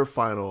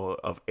quarterfinal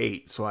of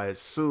 8, so I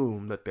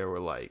assumed that there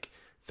were like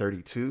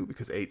 32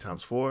 because 8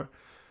 times 4.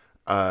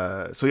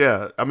 So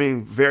yeah, I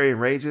mean, varying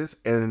ranges,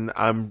 and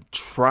I'm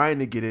trying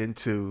to get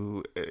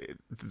into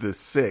the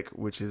sick,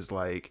 which is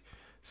like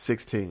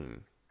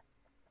 16.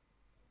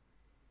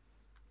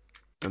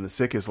 And the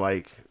sick is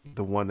like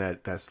the one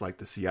that's like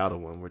the Seattle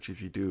one, which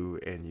if you do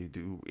and you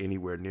do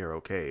anywhere near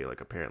okay, like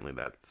apparently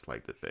that's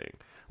like the thing.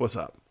 What's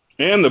up?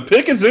 And the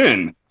pick is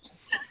in.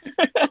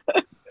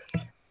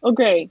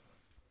 Okay.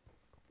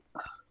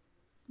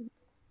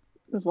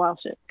 This wild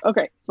shit.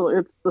 Okay, so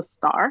it's the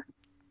Star.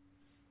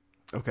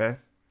 Okay.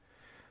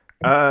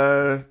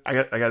 I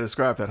got to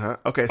describe that, huh?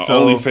 Okay,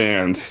 so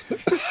OnlyFans.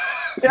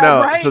 Yeah, no,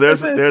 right? so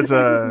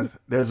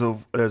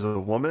there's a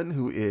woman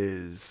who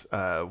is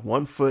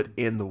 1 foot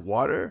in the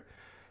water,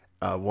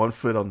 1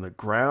 foot on the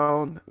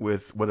ground,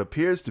 with what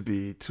appears to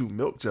be 2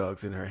 milk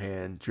jugs in her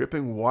hand,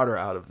 dripping water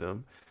out of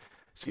them.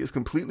 She is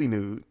completely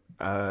nude.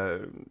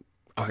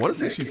 I want to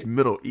say she's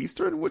Middle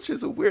Eastern, which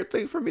is a weird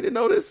thing for me to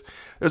notice.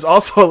 There's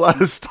also a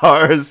lot of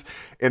stars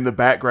in the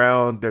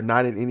background. They're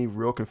not in any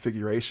real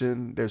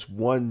configuration. There's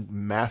one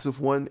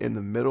massive one in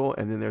the middle,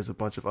 and then there's a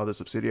bunch of other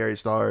subsidiary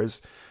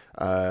stars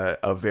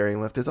of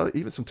varying length. There's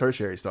even some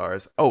tertiary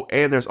stars. Oh,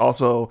 and there's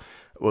also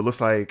what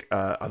looks like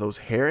are those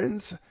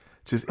herons?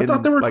 I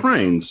thought they were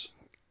cranes.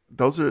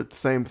 Those are the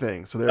same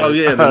thing. So oh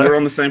yeah, we're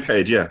on the same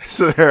page. Yeah.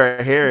 So there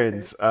are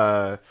herons.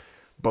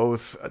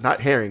 Both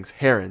not herons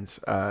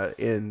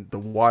in the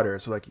water.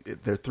 So like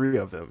there are 3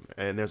 of them,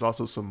 and there's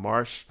also some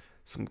marsh,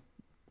 some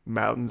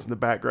mountains in the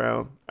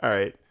background. All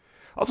right.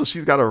 Also,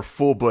 she's got her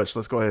full bush.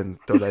 Let's go ahead and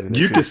throw that in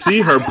there. You can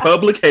see her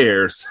public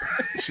hairs.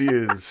 She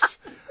is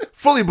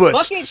fully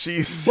butched.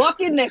 She's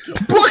bucket naked.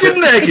 Bucket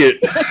naked.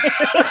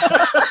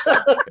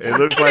 It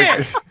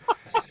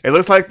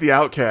looks like the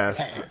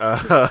Outcast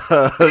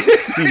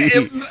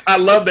CD. I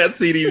love that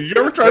CD. Did you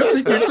ever try to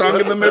stick your tongue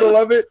in the middle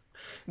of it?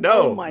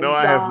 No,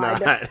 I have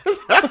not.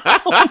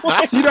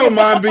 You don't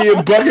mind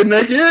being bucket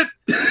naked?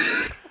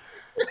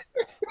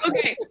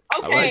 Okay.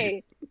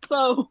 Like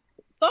so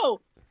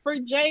for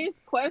Jay's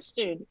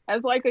question,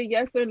 as like a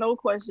yes or no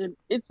question,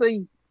 it's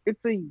a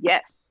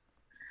yes.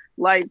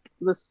 Like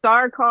the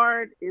Star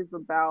card is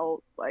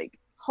about like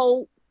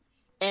hope,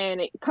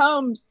 and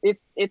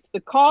it's the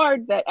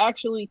card that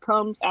actually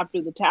comes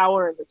after the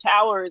Tower, and the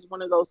Tower is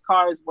one of those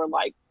cards where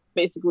like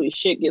basically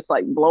shit gets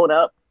like blown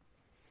up.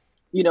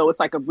 You know, it's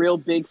like a real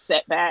big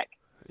setback.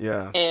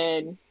 Yeah.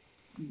 And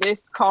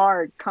this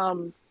card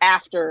comes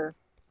after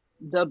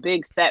the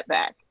big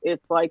setback.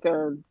 It's like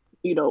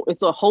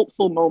it's a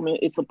hopeful moment.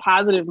 It's a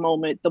positive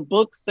moment. The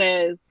book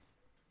says,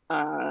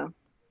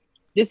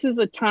 this is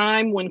a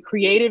time when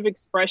creative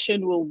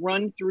expression will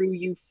run through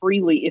you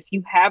freely. If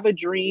you have a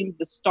dream,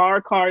 the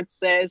Star card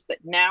says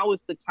that now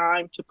is the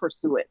time to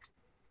pursue it.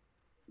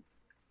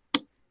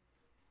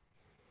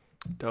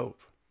 Dope.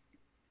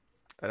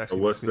 That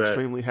actually makes me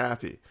extremely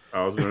happy.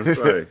 I was going to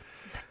say.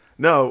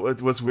 No,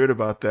 what's weird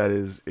about that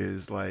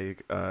is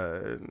like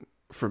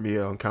for me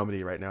on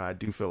comedy right now, I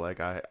do feel like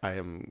I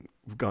am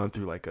gone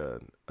through like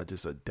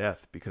just a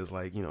death, because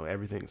like, you know,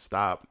 everything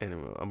stopped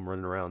and I'm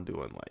running around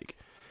doing like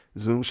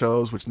Zoom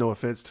shows, which no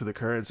offense to the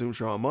current Zoom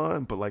show I'm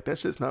on, but like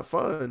that's just not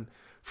fun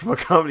from a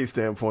comedy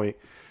standpoint.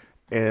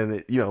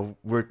 And you know,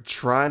 we're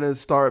trying to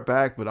start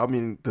back, but I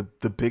mean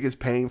the biggest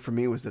pain for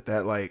me was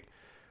that like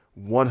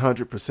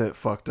 100%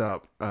 fucked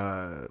up.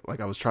 Like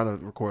I was trying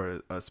to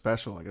record a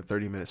special, like a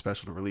 30-minute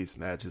special to release,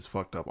 and that just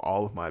fucked up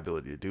all of my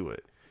ability to do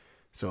it.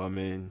 So I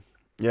mean,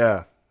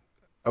 yeah.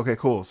 Okay,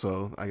 cool.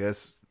 So I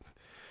guess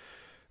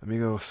let me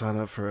go sign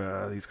up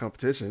for these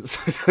competitions.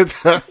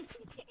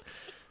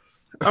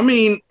 I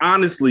mean,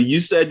 honestly, you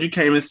said you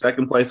came in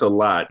second place a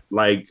lot.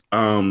 Like,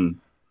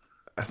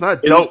 that's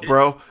not dope,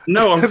 bro.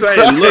 No, I'm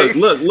saying,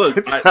 look.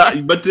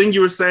 But then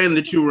you were saying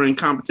that you were in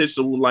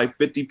competition with like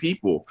 50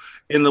 people.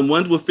 And the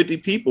ones with 50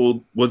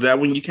 people, was that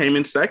when you came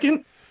in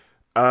second?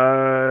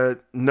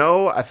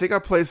 No, I think I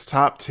placed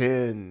top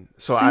 10.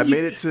 So I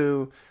made it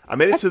to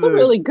That's the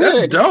really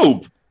good. That's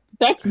dope.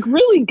 That's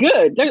really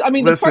good. I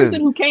mean, Listen, the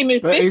person who came in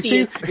 50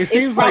 it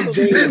seems like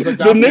Jay is The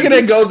adopted. nigga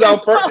that goes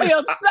out first. probably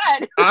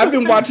upset. I've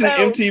been watching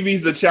So-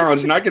 MTV's The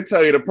Challenge, and I can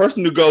tell you the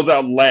person who goes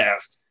out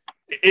last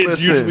is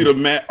Listen. usually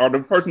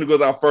the person who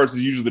goes out first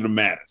is usually the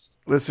maddest.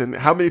 Listen,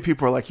 how many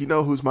people are like, you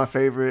know who's my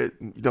favorite?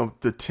 You know,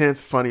 the 10th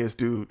funniest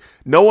dude.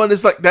 No one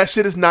is like, that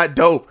shit is not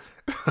dope.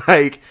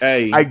 Like,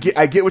 Hey, I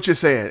get what you're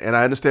saying, and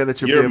I understand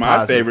that you're being my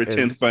positive, favorite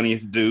and 10th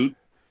funniest dude.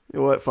 You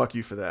know what? Fuck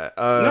you for that.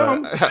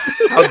 No.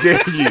 How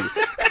dare you?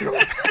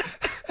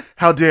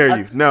 How dare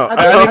you? No.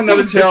 I need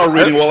another tarot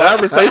reading. Will I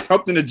ever say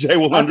something that Jay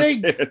will I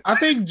understand?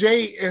 think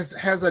Jay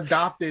has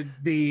adopted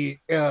the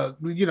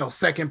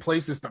second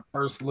place is the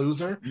first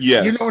loser.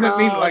 Yes. You know what I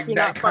mean? Oh, Like you're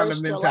that not kind of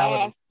first, you're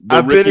mentality. last. The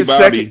I've been Ricky in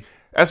Bobby.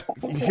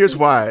 second. Here's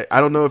why.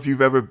 I don't know if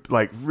you've ever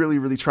like really,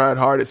 really tried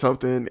hard at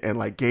something and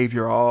like gave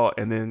your all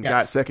and then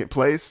got second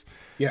place.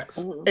 Yes,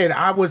 Mhm. and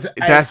I was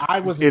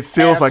It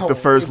feels like the asshole.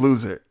 first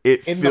loser.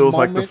 It in the feels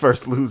like the moment-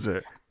 first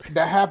loser.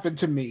 That happened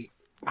to me.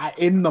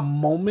 In the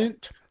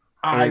moment,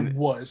 I And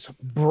was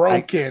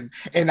broken,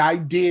 and I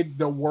did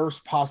the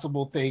worst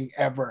possible thing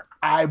ever.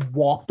 I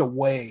walked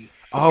away.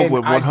 Oh, and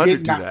would I 100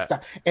 did do not that?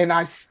 stop. And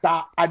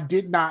I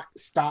did not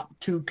stop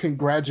to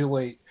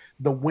congratulate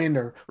the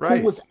winner, Right.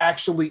 who was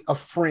actually a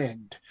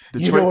friend.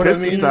 Detroit You know what I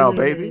Pistons mean? style,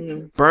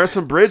 baby. Burn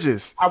some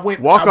bridges.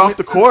 Walk I off went-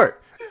 the court.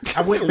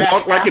 I went back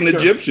Walk like an after.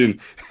 Egyptian.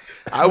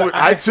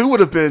 I too would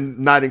have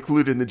been not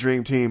included in the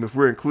dream team if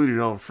we're included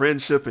on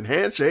friendship and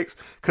handshakes.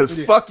 Because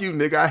fuck you,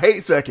 nigga. I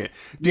hate second.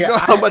 Do you know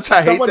how much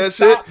I hate someone that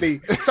shit? stopped me.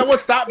 Someone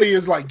stopped me.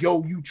 Is like,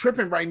 yo, you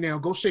tripping right now?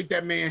 Go shake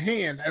that man's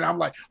hand. And I'm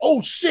like,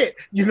 oh shit.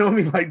 You know what I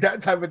mean? Like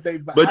that type of thing.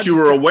 But I you just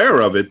were kept- aware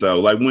of it, though.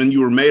 Like when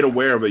you were made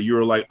aware of it, you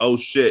were like, oh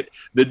shit.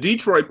 The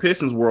Detroit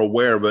Pistons were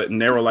aware of it, and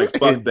they were like,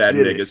 fuck And that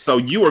did nigga. it. So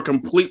you were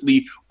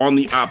completely on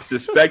the opposite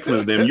spectrum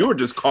of them. You were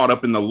just caught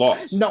up in the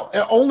loss. No,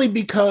 only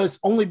because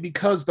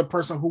the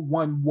person who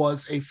won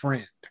was a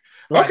friend.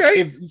 Like,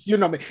 Okay. if you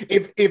know me,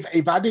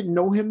 if I didn't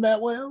know him that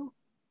well,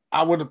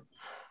 I would have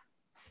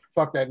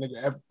fuck that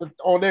nigga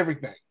on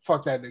everything.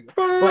 Fuck that nigga.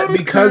 But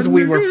because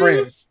we were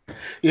friends,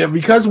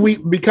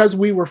 because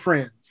we were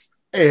friends,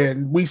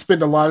 and we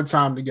spent a lot of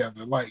time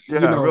together. Like,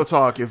 Yeah, real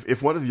talk.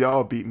 If one of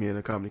y'all beat me in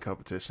a comedy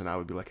competition, I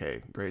would be like,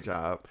 hey, great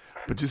job.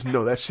 But just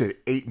know that shit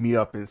ate me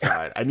up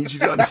inside. I need you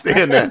to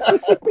understand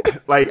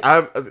that.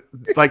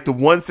 Like the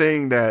one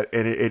thing that,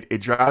 and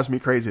it drives me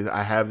crazy,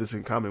 I have this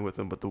in common with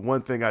him, but the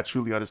one thing I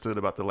truly understood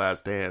about The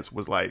Last Dance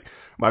was like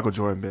Michael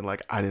Jordan being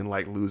like, I didn't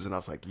like losing. I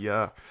was like,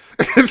 yeah.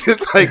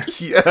 Like,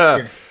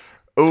 yeah.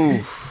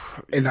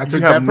 Oof. And I You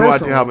took have that no idea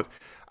personally. how much.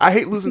 I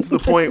hate losing to the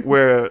point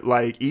where,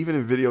 like, even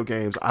in video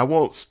games, I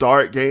won't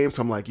start games.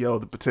 I'm like, yo,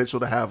 the potential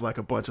to have like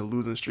a bunch of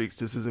losing streaks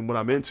just isn't what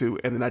I'm into,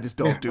 and then I just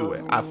don't do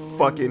it. I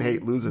fucking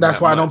hate losing. That's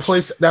that why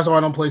much. That's why I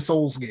don't play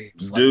Souls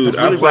games. Dude, that's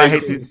I really play- why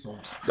hate play the-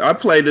 Souls. I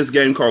played this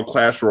game called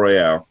Clash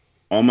Royale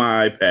on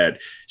my iPad.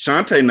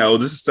 Shantae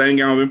knows this is the same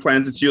game I've been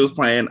playing since she was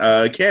playing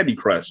Candy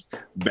Crush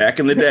back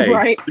in the day.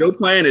 Right. Still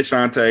playing it,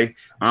 Shantae.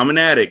 I'm an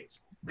addict.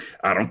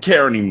 I don't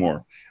care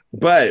anymore.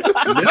 But this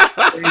is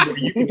a thing where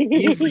you can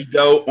easily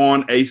go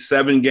on a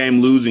 7-game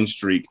losing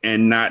streak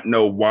and not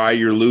know why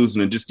you're losing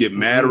and just get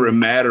madder and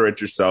madder at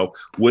yourself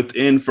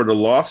within for the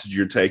losses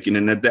you're taking.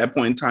 And at that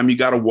point in time, you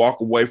got to walk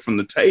away from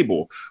the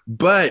table.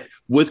 But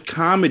with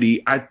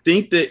comedy, I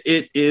think that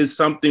it is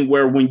something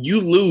where when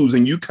you lose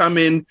and you come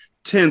in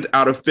 10th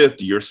out of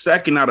 50 or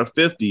 2nd out of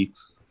 50,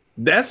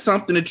 that's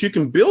something that you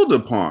can build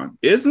upon,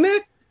 isn't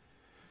it?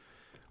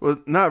 Well,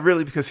 not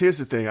really, because here's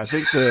the thing. I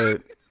think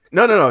the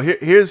no.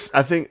 Here's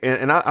I think,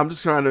 and I'm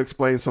just trying to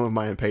explain some of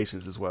my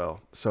impatience as well.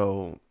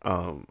 So,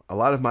 a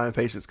lot of my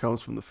impatience comes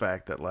from the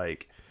fact that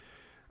like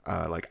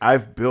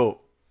I've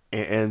built,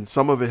 and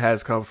some of it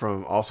has come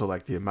from also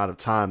like the amount of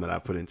time that I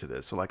put into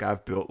this. So like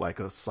I've built like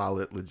a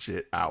solid,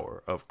 legit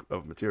hour of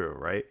material,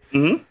 right?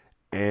 Mm-hmm.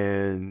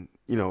 And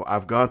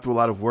I've gone through a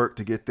lot of work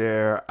to get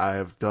there.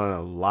 I've done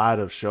a lot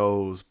of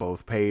shows,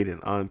 both paid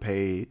and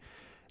unpaid,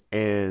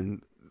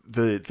 and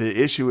the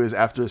issue is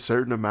after a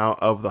certain amount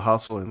of the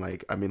hustle, and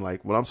like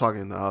when I'm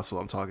talking the hustle,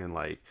 I'm talking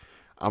like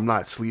I'm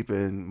not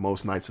sleeping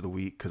most nights of the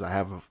week because I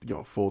have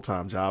a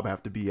full-time job I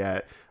have to be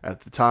at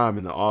the time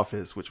in the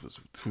office, which was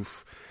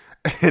oof.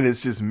 And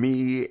it's just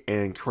me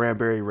and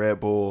Cranberry Red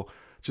Bull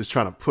just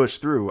trying to push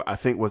through. I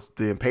think what's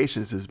the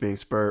impatience is being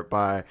spurred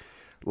by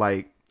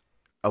like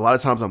a lot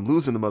of times I'm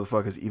losing the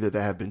motherfuckers either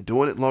that have been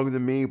doing it longer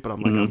than me, but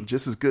I'm like, I'm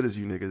just as good as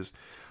you niggas,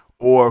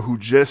 or who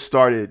just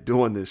started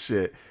doing this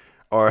shit,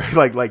 or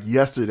like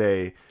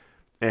yesterday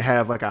and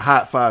have like a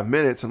hot 5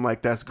 minutes. I'm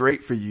like, that's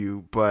great for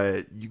you,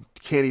 but you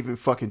can't even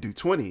fucking do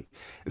 20.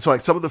 And so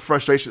like some of the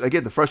frustration,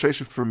 again, the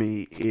frustration for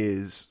me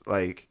is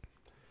like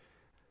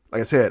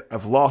I said,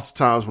 I've lost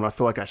times when I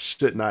feel like I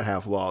should not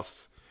have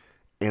lost.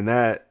 And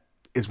that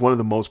is one of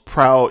the most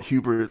proud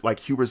hubris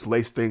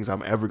laced things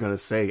I'm ever going to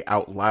say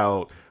out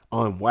loud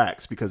on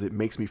wax, because it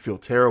makes me feel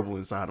terrible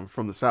inside. I'm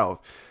from the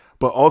South.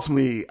 But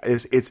ultimately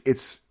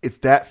it's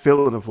that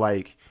feeling of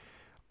like,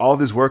 all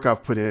this work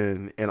I've put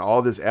in and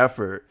all this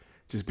effort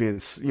just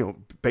being,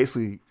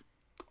 basically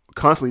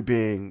constantly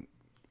being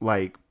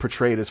like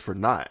portrayed as for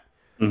naught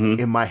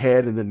in my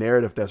head and the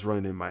narrative that's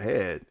running in my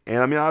head.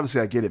 And I mean, obviously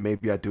I get it.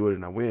 Maybe I do it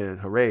and I win.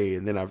 Hooray.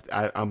 And then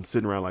I'm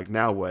sitting around like,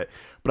 now what?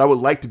 But I would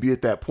like to be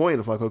at that point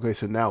of like, okay,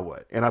 so now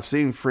what? And I've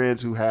seen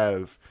friends who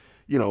have,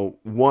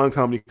 won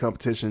comedy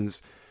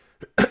competitions.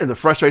 And the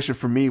frustration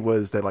for me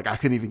was that like, I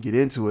couldn't even get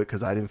into it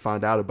because I didn't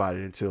find out about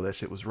it until that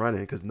shit was running,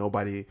 because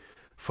nobody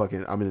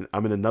fucking, I'm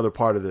in another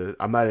part of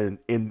I'm not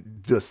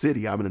in the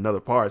city. I'm in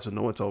another part. So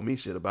no one told me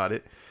shit about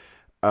it.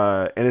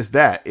 And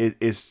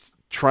it's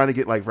trying to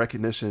get like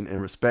recognition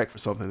and respect for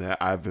something that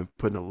I've been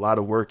putting a lot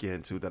of work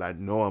into, that I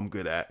know I'm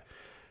good at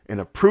and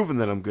have proven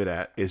that I'm good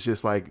at. It's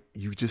just like,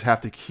 you just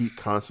have to keep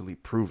constantly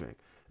proving.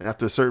 And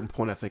after a certain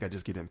point, I think I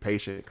just get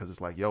impatient, because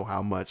it's like, yo,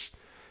 how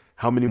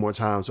many more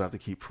times do I have to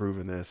keep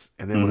proving this?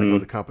 And then when I go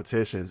to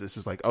competitions, it's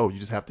just like, oh, you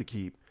just have to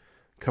keep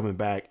coming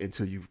back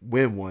until you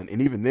win one.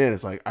 And even then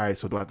it's like, all right,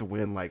 so do I have to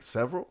win like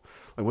several?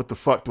 Like, what the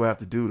fuck do I have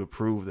to do to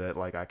prove that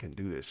like I can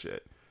do this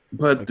shit?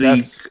 But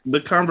like,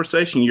 the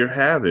conversation you're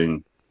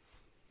having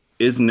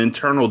is an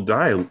internal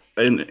dialogue.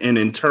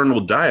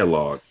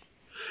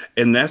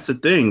 And that's the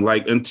thing.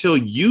 Like, until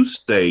you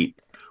state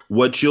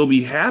what you'll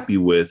be happy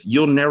with,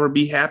 you'll never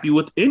be happy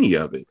with any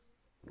of it.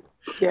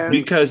 Yeah.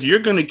 Because you're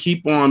going to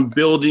keep on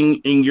building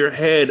in your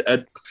head.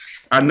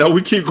 I know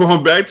we keep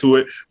going back to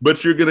it,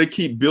 but you're going to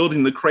keep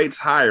building the crates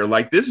higher.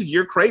 Like, this is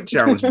your crate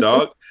challenge,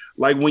 dog.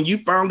 Like, when you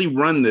finally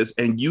run this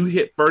and you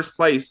hit first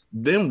place,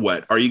 then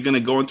what? Are you going to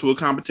go into a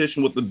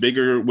competition with the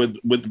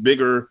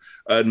bigger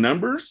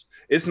numbers?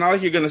 It's not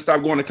like you're going to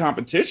stop going to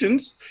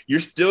competitions. You're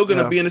still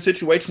going to be in a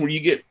situation where you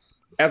get,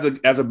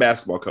 as a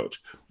basketball coach,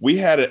 we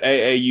had an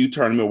AAU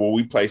tournament where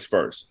we placed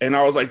first. And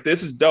I was like,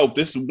 this is dope.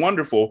 This is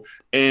wonderful.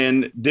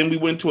 And then we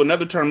went to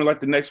another tournament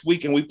like the next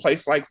week and we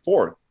placed like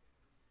fourth.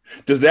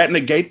 Does that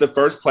negate the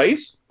first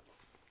place?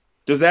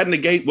 Does that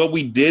negate what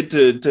we did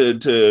to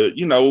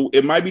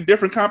it might be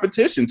different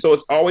competition. So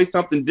it's always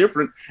something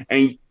different.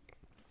 And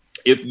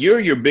if you're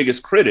your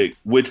biggest critic,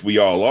 which we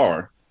all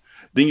are,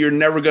 then you're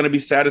never going to be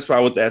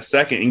satisfied with that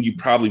second, and you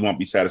probably won't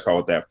be satisfied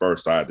with that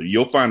first either.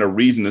 You'll find a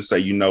reason to say,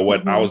 you know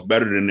what, I was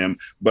better than them,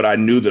 but I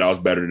knew that I was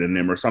better than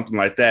them, or something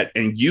like that.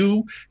 And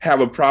you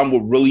have a problem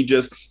with really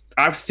just,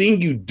 I've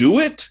seen you do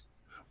it,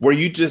 where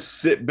you just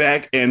sit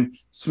back and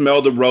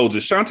smell the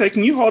roses. Shantae,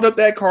 can you hold up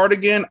that card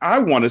again? I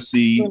want to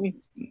see. Let me.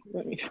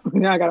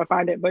 Now I gotta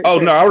find it. But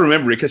no, I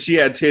remember it because she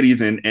had titties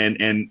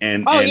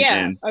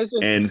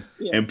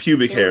and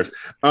pubic hairs.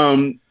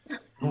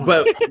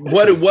 But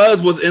what it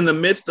was in the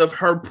midst of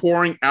her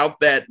pouring out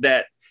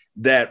that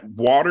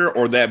water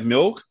or that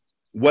milk,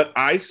 what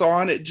I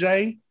saw in it,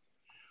 Jay,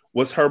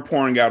 was her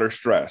pouring out her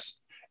stress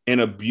in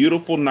a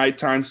beautiful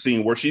nighttime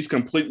scene where she's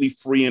completely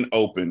free and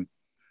open.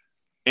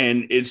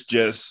 And it's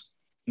just,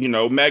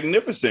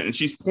 magnificent. And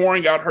she's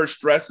pouring out her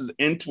stresses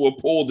into a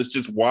pool that's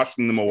just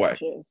washing them away.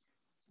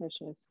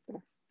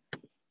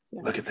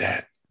 Look at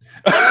that.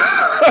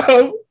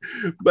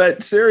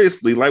 But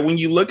seriously, like, when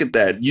you look at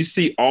that, you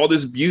see all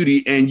this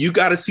beauty, and you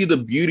got to see the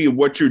beauty of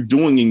what you're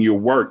doing in your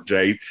work,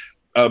 Jay.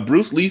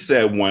 Bruce Lee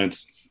said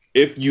once,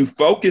 if you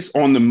focus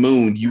on the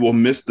moon, you will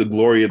miss the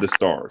glory of the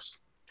stars.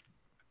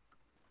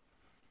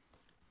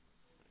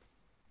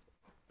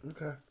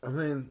 Okay. I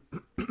mean,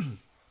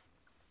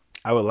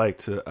 I would like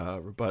to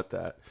rebut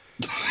that.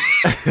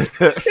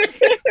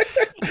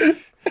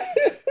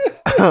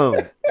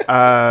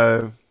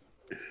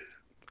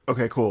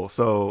 Okay, cool.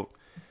 So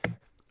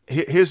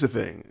here's the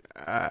thing.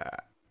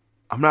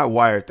 I'm not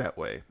wired that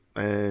way.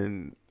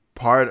 And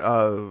part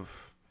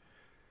of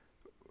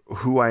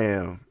who I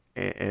am,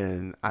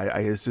 and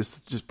I it's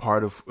just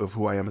part of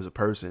who I am as a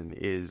person,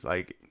 is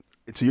like,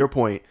 to your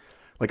point,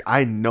 like,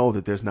 I know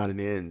that there's not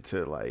an end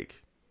to like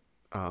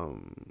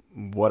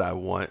what I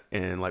want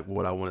and like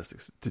what I want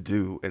to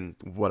do and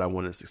what I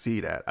want to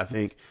succeed at. I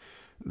think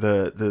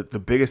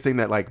the biggest thing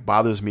that like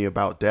bothers me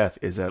about death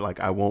is that like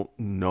I won't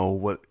know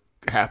what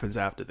happens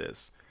after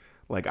this.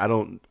 Like, I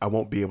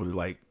won't be able to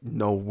like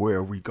know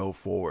where we go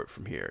forward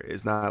from here.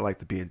 It's not like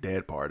the being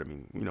dead part. I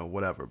mean,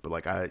 whatever. But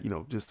like, I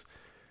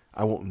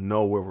won't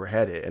know where we're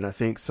headed. And I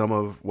think some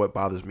of what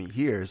bothers me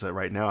here is that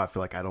right now I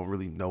feel like I don't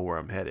really know where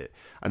I'm headed.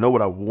 I know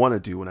what I want to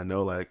do, and I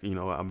know like,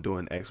 I'm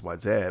doing X, Y,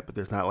 Z, but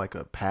there's not like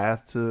a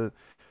path to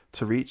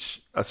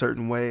reach a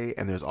certain way.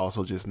 And there's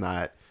also just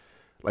not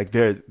like,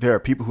 there are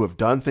people who have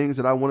done things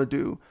that I want to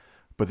do,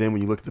 but then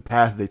when you look at the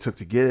path they took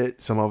to get it,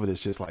 some of it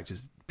is just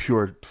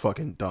pure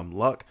fucking dumb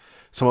luck.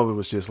 Some of it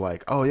was just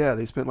like, oh yeah,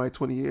 they spent like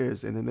 20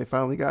 years and then they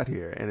finally got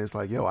here. And it's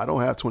like, yo, I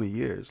don't have 20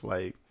 years.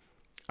 Like,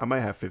 I might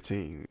have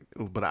 15,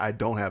 but I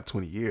don't have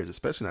 20 years,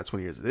 especially not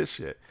 20 years of this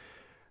shit.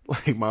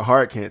 Like, my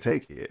heart can't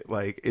take it.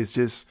 Like, it's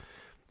just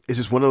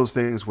one of those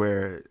things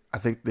where I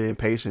think the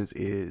impatience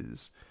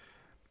is,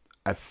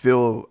 I've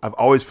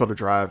always felt a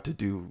drive to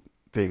do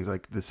things.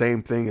 Like, the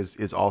same thing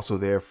is also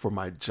there for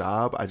my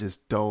job. I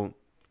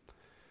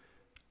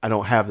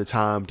don't have the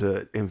time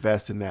to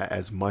invest in that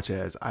as much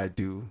as I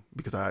do,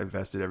 because I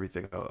invested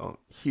everything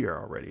here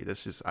already.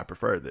 That's just, I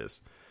prefer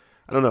this.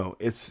 I don't know.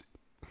 It's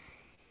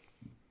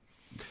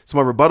so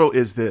my rebuttal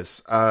is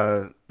this.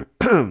 I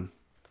don't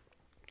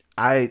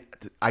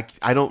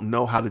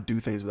know how to do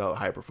things without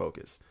hyper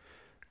focus.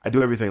 I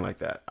do everything like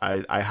that.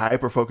 I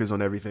hyper focus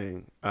on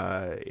everything.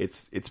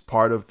 It's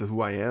part of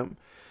who I am.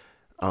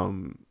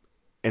 And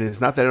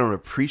it's not that I don't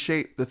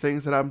appreciate the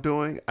things that I'm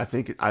doing. I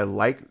think I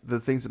like the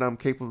things that I'm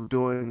capable of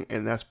doing,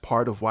 and that's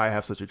part of why I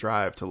have such a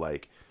drive to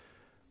like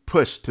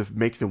push to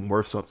make them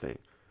worth something.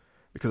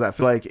 Because I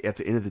feel like at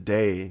the end of the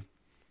day,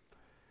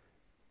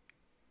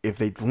 if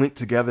they link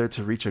together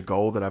to reach a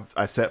goal that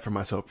I set for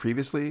myself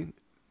previously,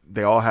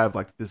 they all have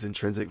like this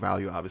intrinsic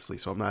value, obviously.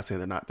 So I'm not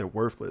saying they're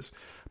worthless,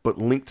 but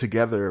linked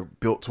together,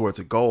 built towards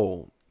a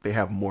goal, they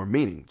have more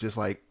meaning. Just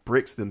like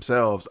bricks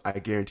themselves, I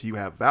guarantee you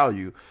have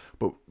value.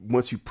 But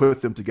once you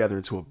put them together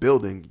into a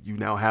building, you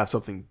now have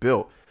something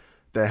built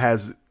that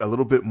has a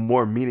little bit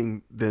more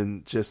meaning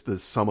than just the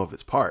sum of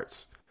its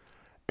parts.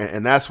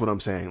 And that's what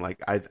I'm saying.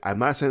 Like, I'm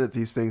not saying that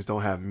these things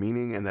don't have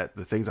meaning and that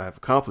the things I've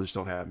accomplished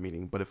don't have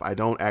meaning. But if I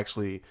don't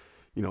actually,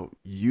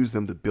 use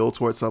them to build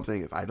towards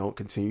something, if I don't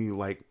continue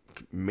like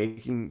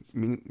making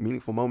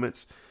meaningful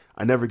moments,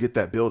 I never get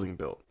that building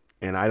built.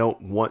 And I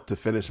don't want to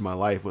finish my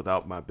life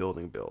without my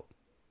building built.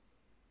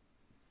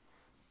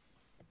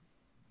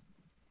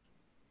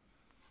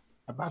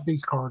 About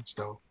these cards,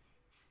 though.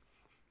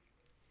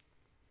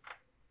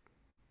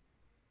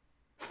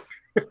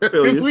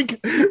 Because we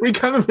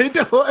kind of made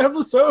the whole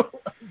episode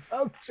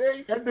about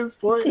Jay at this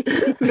point.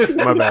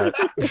 My bad.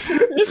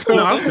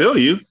 No, I feel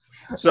you.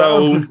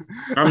 So,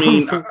 I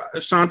mean,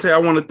 Shantae, I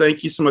want to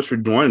thank you so much for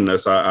joining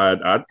us. I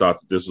thought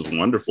that this was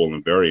wonderful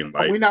and very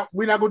enlightening.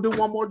 We're not gonna do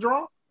one more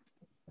draw?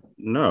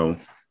 No.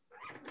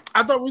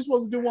 I thought we were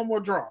supposed to do one more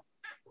draw.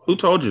 Who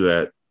told you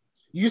that?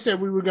 You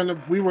said we were gonna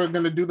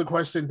do the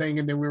question thing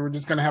and then we were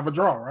just gonna have a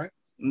draw, right?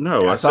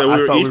 No, I said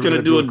we were each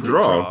gonna do a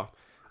draw.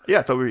 Yeah,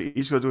 I thought we were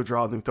each going to do a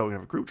draw and then thought we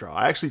have a group draw.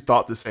 I actually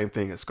thought the same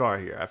thing as Scar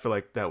here. I feel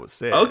like that was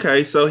said.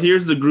 Okay, so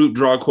here's the group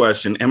draw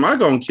question. Am I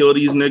going to kill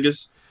these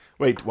niggas?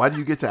 Wait, why do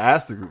you get to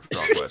ask the group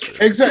draw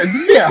question? Exactly.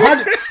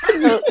 Yeah.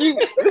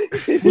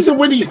 So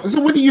when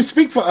do you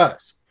speak for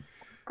us?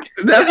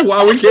 That's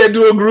why we can't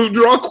do a group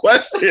draw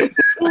question.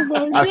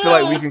 I feel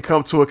like we can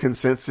come to a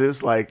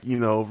consensus, like,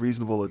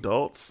 reasonable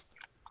adults.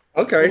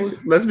 Okay,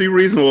 let's be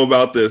reasonable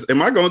about this.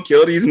 Am I going to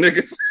kill these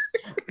niggas?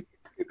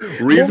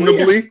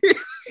 Reasonably?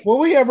 Will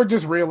we ever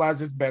just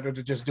realize it's better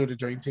to just do the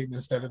dream team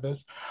instead of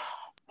this?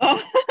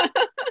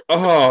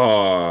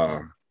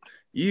 Oh,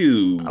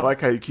 you. I like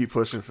how you keep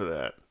pushing for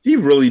that. He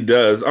really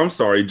does. I'm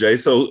sorry, Jay.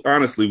 So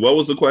honestly, what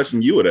was the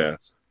question you would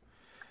ask?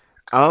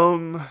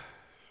 So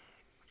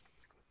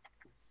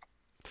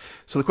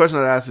the question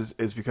I'd ask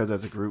is because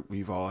as a group,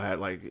 we've all had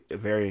like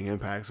varying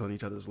impacts on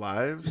each other's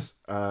lives.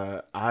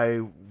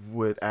 I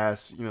would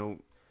ask,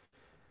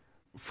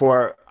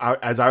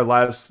 as our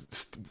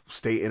lives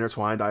stay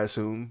intertwined, I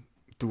assume,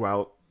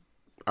 throughout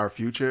our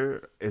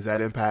future, is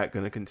that impact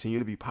going to continue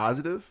to be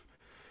positive?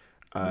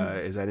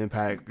 Is that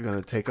impact going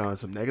to take on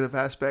some negative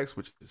aspects,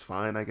 which is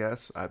fine, I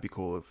guess? I'd be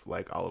cool if,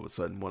 like, all of a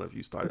sudden one of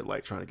you started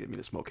like trying to get me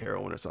to smoke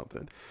heroin or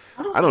something.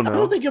 I don't know. I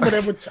don't think it would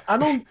ever. I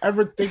don't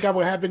ever think I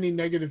would have any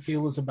negative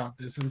feelings about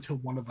this until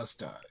one of us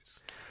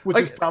dies, which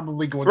is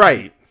probably going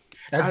to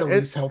as the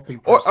least healthy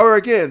person. Or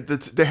again,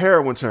 the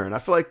heroin turn. I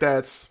feel like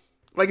that's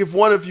like if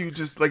one of you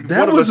just like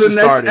that was the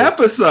next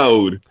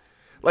episode.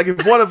 Like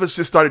if one of us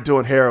just started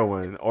doing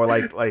heroin or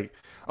like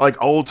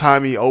old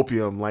timey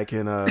opium, like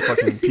in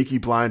fucking Peaky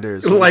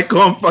Blinders, like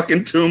on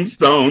fucking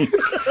Tombstone,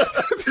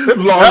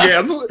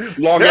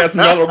 long ass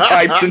metal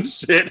pipes and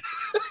shit.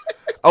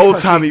 Old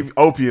timey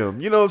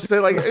opium, you know what I'm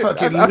saying? Like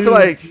I feel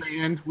like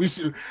man, we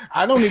should.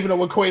 I don't even know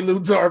what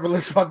Quaaludes are, but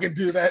let's fucking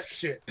do that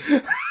shit.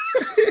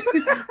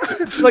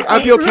 It's like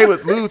I'd be okay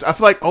with lewds. I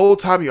feel like old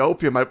timey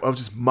opium. I'll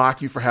just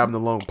mock you for having a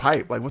long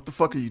pipe. Like what the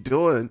fuck are you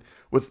doing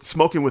with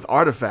smoking with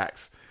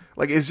artifacts?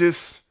 Like it's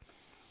just,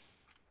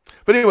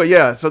 but anyway,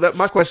 yeah. So that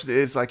my question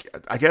is like,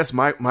 I guess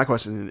my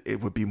question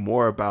it would be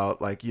more about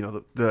like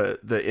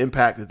the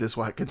impact that this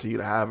will continue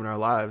to have in our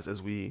lives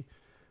as we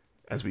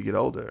get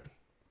older.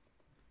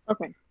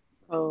 Okay,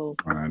 so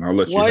all right, I'll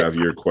let you have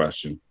your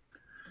question.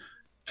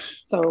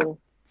 So,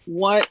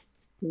 what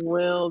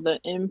will the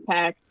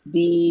impact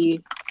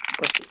be?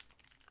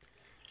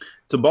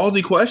 It's a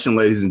ballsy question,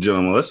 ladies and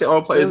gentlemen. Let's see how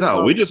it plays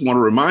out. We just want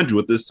to remind you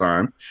at this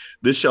time,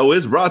 this show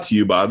is brought to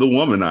you by The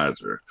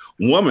Womanizer.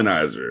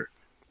 Womanizer.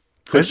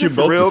 Puts you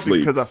both real to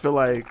sleep. Because I feel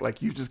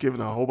like you've just given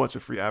a whole bunch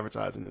of free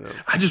advertising to them.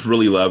 I just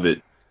really love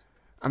it.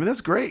 I mean,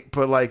 that's great,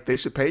 but like they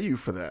should pay you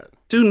for that.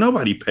 Dude,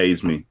 nobody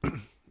pays me.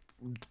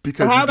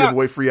 Because you give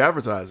away free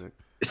advertising.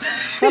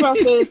 How about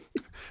this?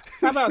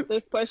 How about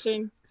this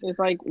question? It's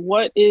like,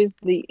 what is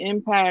the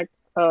impact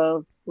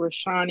of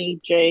Rashani,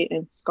 Jay,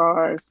 and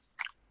Scars?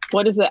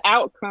 What is the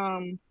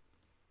outcome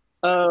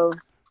of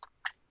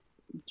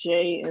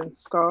Jay and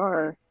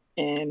Scar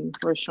and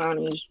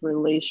Rashani's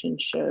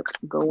relationship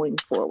going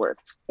forward?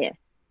 There.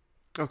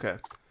 Okay.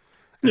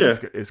 Yeah,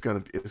 it's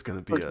gonna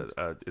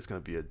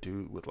be a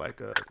dude with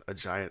like a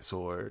giant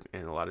sword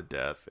and a lot of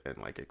death and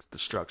like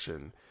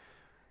destruction,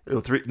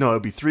 It'll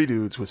be 3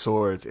 dudes with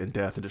swords and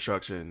death and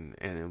destruction,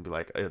 and it'll be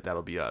like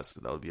that'll be us.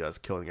 That'll be us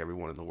killing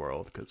everyone in the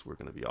world because we're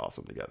gonna be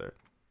awesome together.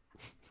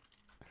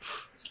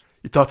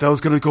 You thought that was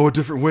gonna go a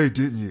different way,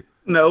 didn't you?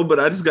 No, but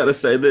I just gotta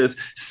say this: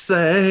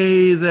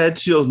 say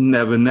that you'll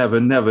never, never,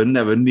 never,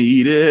 never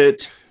need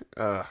it.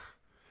 I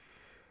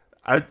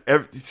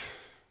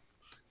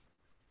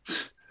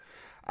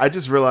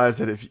just realized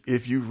that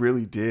if you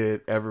really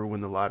did ever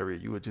win the lottery,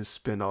 you would just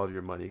spend all of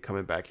your money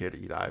coming back here to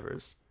eat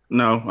Ivers.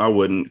 No, I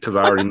wouldn't, because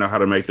I already know how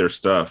to make their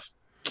stuff.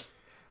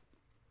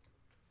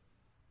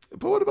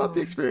 But what about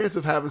the experience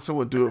of having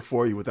someone do it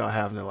for you without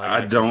having to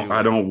I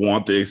don't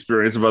want the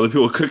experience of other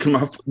people cooking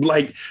my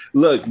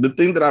look. The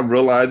thing that I've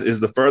realized is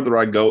the further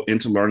I go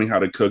into learning how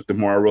to cook, the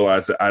more I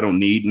realize that I don't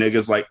need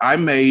niggas. Like I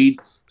made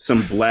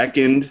some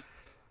blackened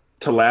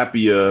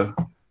tilapia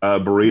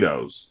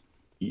burritos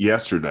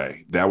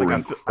yesterday that were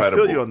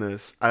incredible. I feel you on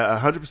this. I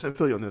 100%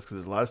 feel you on this because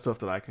there's a lot of stuff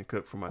that I can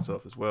cook for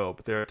myself as well.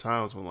 But there are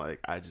times when like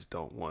I just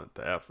don't want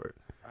the effort.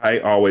 I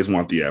always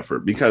want the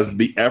effort because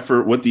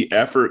with the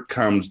effort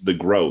comes the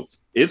growth.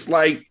 It's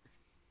like,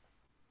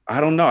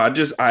 I don't know.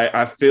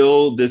 I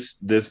feel this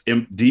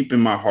deep in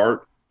my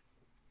heart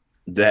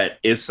that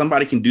if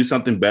somebody can do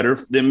something better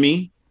than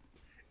me,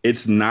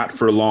 it's not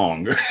for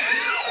long.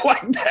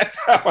 Like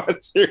that's how I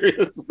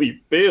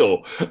seriously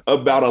feel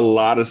about a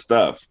lot of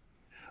stuff.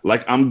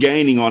 Like I'm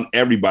gaining on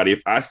everybody.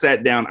 If I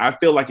sat down, I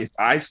feel like if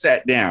I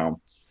sat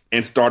down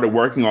and started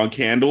working on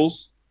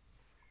candles,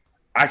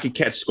 I could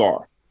catch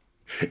Scar.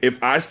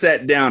 If I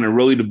sat down and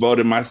really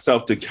devoted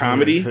myself to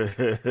comedy,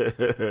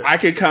 I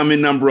could come in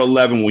number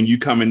 11 when you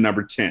come in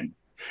number 10.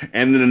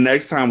 And then the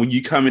next time when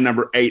you come in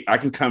number 8, I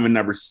can come in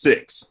number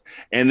 6.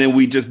 And then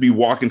we just be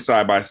walking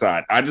side by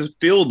side. I just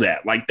feel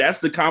that. Like, that's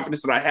the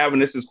confidence that I have.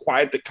 And this is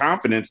quite the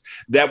confidence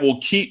that will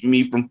keep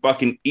me from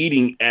fucking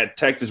eating at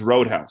Texas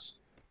Roadhouse.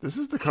 This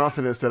is the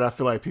confidence that I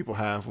feel like people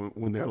have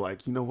when they're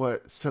like, you know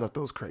what? Set up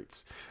those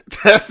crates.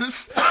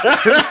 That's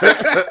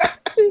the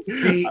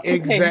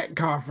exact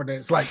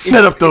confidence. Like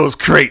set up those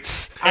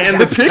crates.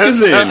 And the pick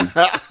is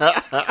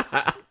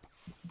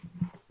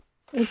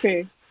in.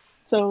 Okay.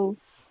 So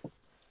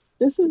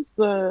this is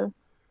the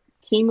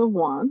King of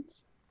Wands.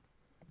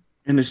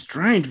 And it's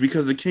strange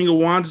because the King of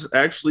Wands is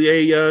actually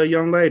a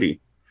young lady.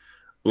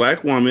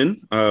 Black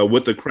woman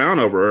with a crown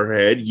over her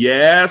head.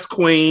 Yes,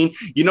 queen.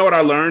 You know what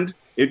I learned?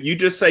 If you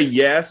just say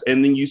yes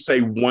and then you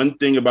say one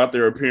thing about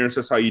their appearance,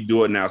 that's how you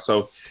do it now.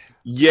 So,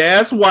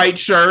 yes, white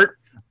shirt.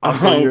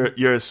 Also,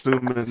 you're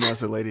assuming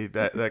as a lady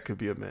that could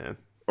be a man.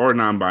 Or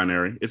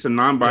non-binary. It's a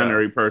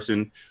non-binary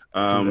person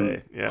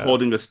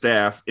holding a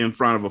staff in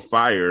front of a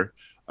fire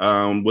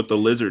with a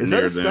lizard near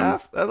them. Is that a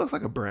staff? That looks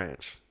like a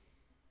branch.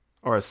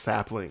 Or a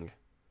sapling.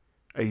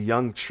 A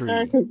young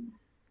tree.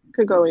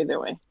 Could go either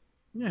way.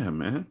 Yeah,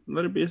 man.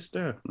 Let it be a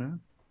staff, man.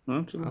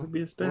 Let it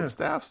be a staff. Well,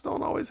 staffs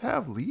don't always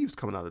have leaves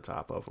coming out the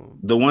top of them.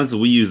 The ones that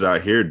we use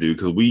out here do,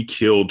 because we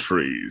kill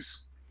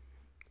trees.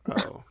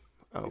 Well,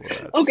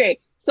 okay.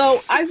 So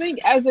I think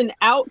as an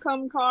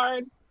outcome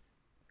card,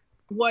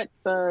 what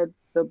the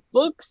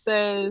book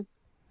says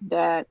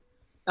that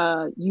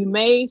you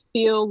may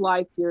feel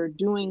like you're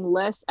doing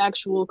less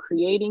actual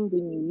creating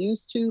than you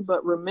used to,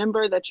 but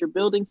remember that you're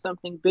building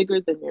something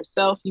bigger than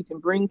yourself. You can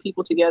bring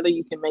people together.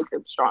 You can make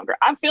them stronger.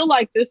 I feel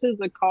like this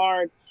is a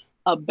card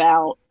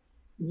about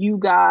you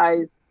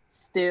guys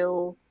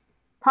still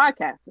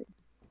podcasting.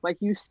 Like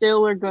you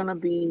still are going to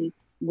be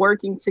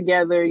working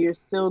together. You're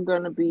still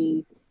going to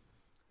be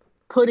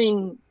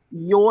putting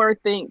your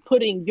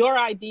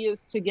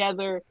ideas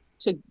together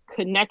to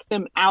connect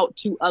them out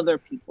to other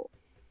people.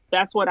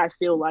 That's what I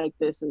feel like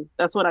this is.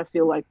 That's what I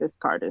feel like this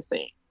card is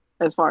saying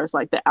as far as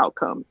like the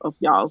outcome of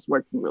y'all's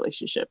working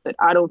relationship. That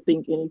I don't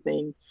think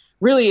anything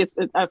really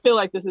I feel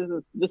like this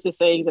is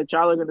saying that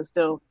y'all are going to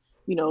still,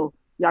 y'all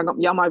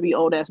might be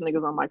old ass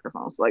niggas on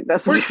microphones. Like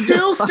that's we're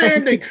still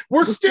standing.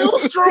 We're still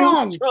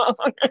strong.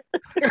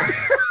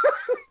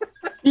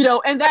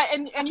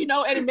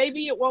 And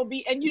maybe it won't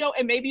be, and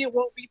maybe it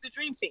won't be the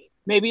dream team.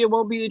 Maybe it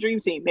won't be the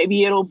dream team.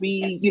 Maybe it'll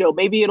be,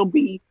 maybe it'll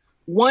be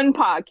one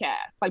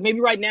podcast. Like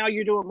maybe right now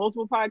you're doing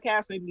multiple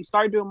podcasts. Maybe you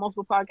start doing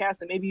multiple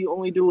podcasts and maybe you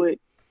only do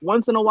it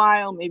once in a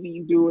while. Maybe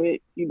you do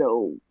it,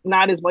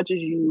 not as much as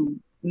you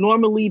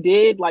normally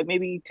did. Like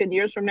maybe 10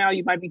 years from now,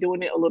 you might be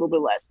doing it a little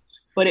bit less.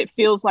 But it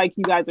feels like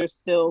you guys are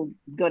still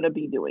gonna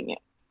be doing it.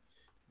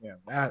 Yeah,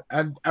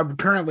 I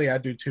currently I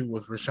do too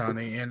with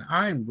Rashani, and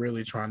I'm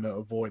really trying to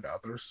avoid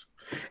others.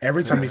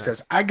 Every time he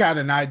says, "I got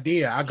an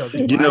idea," I go,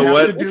 "You know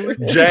what,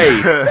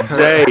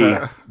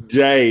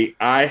 Jay?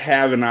 I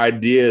have an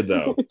idea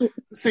though."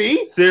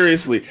 See,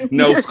 seriously,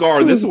 no,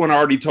 Scar. This one I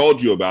already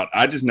told you about.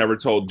 I just never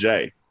told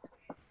Jay.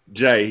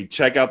 Jay,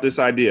 check out this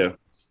idea.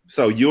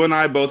 So you and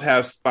I both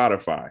have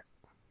Spotify.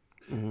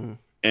 Mm-hmm.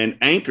 And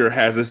Anchor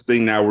has this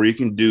thing now where you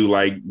can do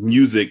like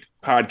music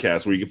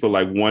podcasts where you can put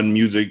like one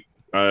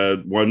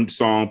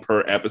song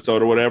per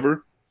episode or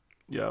whatever.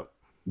 Yep.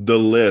 The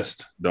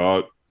list,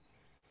 dog.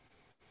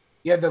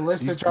 Yeah, the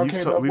list that y'all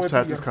came up with. We've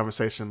had this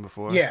conversation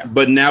before. Yeah.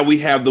 But now we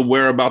have the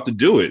whereabout to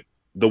do it.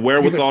 The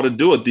wherewithal to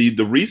do it.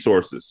 The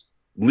resources.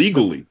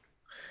 legally.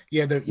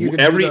 Yeah,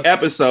 every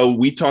episode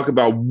we talk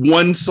about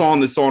one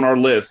song that's on our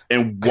list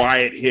and why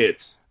it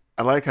hits.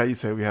 I like how you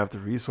say we have the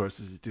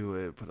resources to do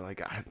it, but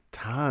like I have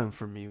time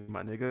for me,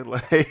 my nigga.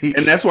 Like,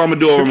 and that's why I'm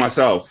gonna do it over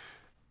myself.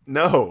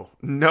 No.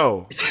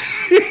 You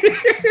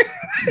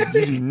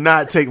do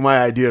not take my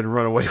idea and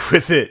run away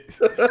with it.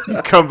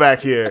 You come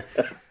back here.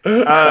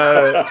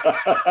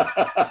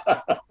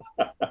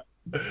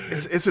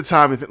 It's a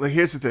time. Like,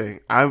 here's the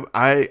thing. I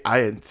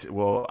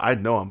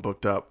know I'm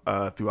booked up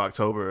through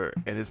October,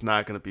 and it's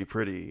not going to be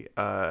pretty.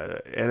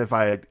 And if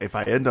I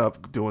end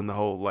up doing the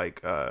whole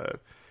like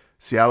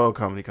Seattle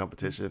comedy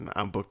competition,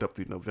 I'm booked up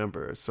through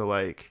November. So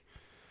like,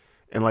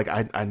 and like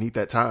I need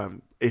that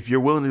time. If you're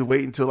willing to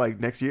wait until like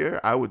next year,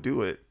 I would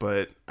do it,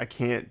 but I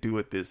can't do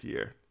it this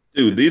year.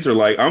 Dude, these are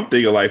like, I'm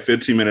thinking like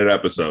 15-minute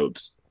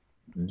episodes,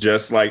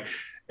 just like.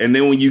 And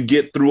then when you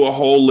get through a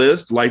whole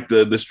list, like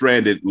the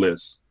Stranded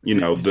list, you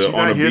know, did you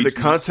not hear the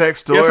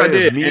context story? Yes, I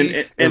did. Of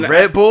me and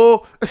Red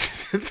Bull.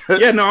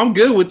 Yeah, no, I'm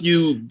good with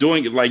you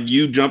doing it, like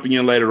you jumping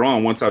in later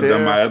on once I've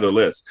done my other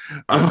list.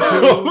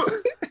 2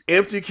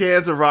 empty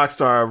cans of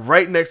Rockstar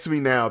right next to me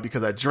now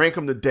because I drank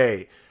them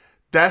today.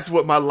 That's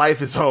what my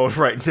life is on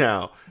right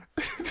now.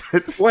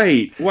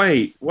 Wait,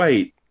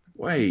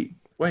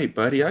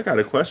 buddy. I got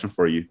a question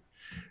for you.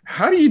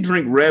 How do you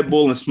drink Red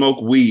Bull and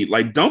smoke weed?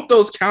 Like, don't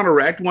those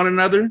counteract one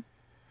another?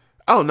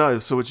 Oh no!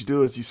 So what you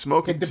do is you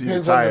smoke it until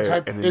you're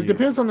tired. It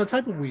depends on the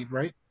type of weed,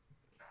 right?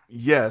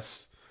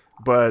 Yes,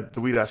 but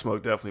the weed I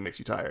smoke definitely makes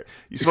you tired.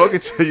 You smoke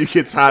it till you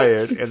get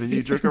tired, and then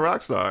you drink a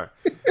Rockstar,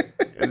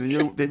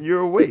 and then you're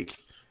awake.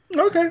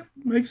 Okay,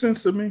 makes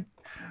sense to me.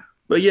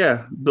 But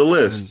yeah, the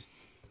list.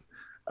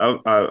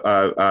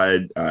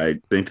 I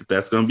think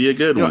that's going to be a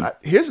good one.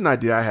 Here's an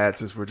idea I had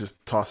since we're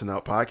just tossing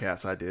out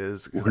podcast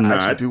ideas. I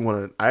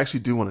actually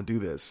do want to do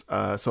this.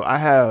 So I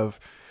have,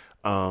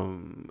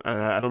 and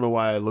I don't know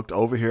why I looked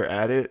over here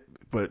at it,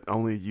 but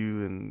only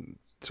you and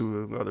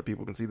 2 other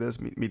people can see this,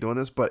 me doing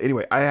this. But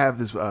anyway, I have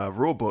this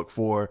rule book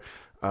for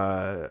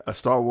a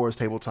Star Wars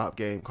tabletop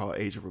game called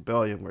Age of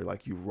Rebellion, where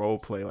like you role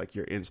play like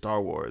you're in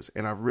Star Wars,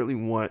 and I really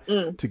want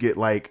to get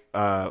like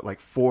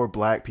 4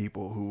 black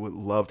people who would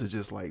love to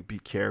just like be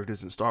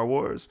characters in Star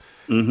Wars,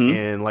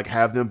 and like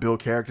have them build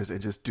characters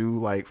and just do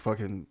like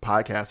fucking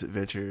podcast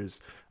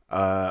adventures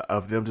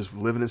of them just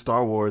living in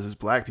Star Wars as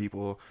black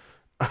people.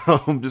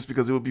 Just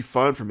because it would be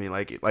fun for me.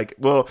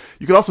 Well,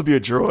 you could also be a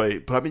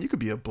droid, but I mean, you could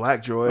be a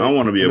black droid. I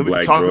want to be a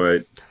black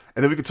droid.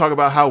 And then we could talk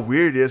about how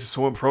weird it is if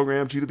someone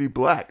programs you to be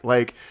black.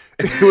 Like,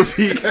 it'd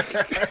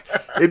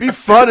be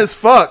fun as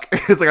fuck.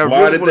 It's like,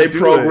 why did they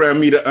program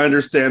me to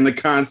understand the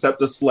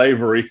concept of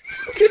slavery?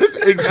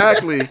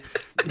 Exactly.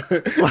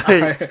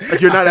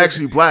 Like you're not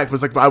actually black, but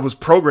it's like I was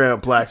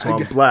programmed black, so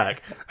I'm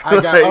black.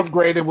 I got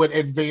upgraded with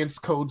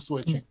advanced code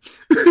switching.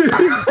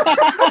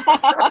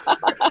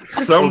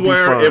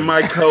 Somewhere in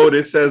my code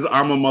it says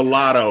I'm a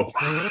mulatto.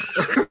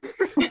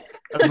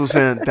 That's what I'm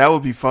saying. That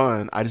would be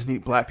fun. I just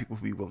need black people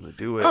to be willing to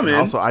do it. And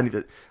also, I need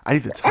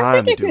the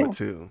time to do it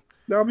too.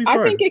 That'll be fun.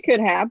 I think it could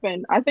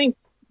happen. I think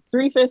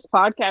 3/5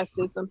 Podcast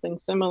did something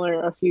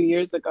similar a few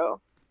years ago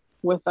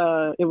with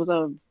it was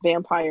a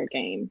vampire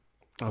game.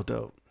 Oh,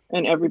 dope!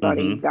 And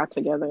everybody got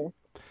together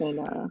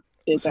and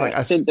did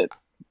that.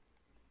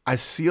 I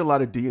see a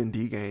lot of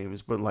D&D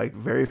games, but like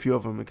very few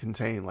of them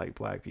contain like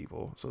black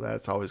people, so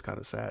that's always kind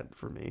of sad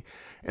for me.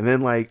 And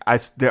then like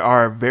there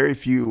are very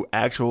few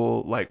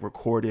actual like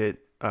recorded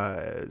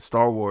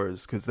Star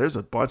Wars, because there's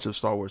a bunch of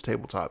Star Wars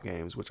tabletop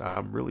games which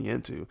I'm really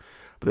into,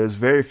 but there's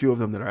very few of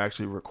them that are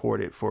actually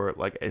recorded for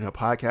like in a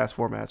podcast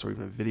format or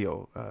even a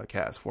video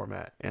cast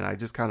format. And I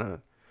just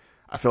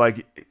I feel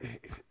like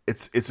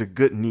it's a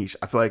good niche.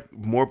 I feel like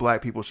more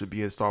black people should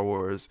be in Star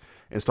Wars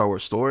and Star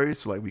Wars stories,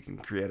 so like we can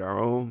create our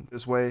own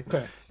this way.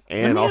 Okay.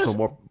 And also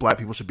more black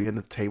people should be in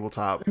the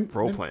tabletop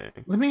role playing.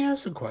 Let me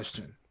ask a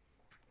question,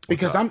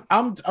 because I'm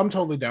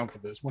totally down for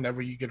this.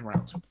 Whenever you get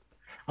around to it,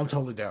 I'm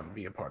totally down to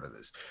be a part of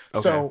this.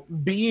 Okay. So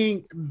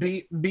being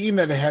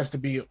that it has to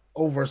be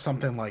over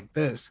something like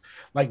this,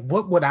 like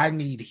what would I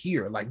need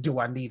here? Like, do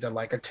I need a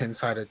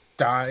 10-sided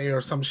die or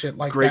some shit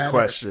like that? Great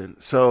question.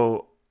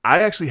 So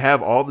I actually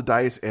have all the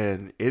dice,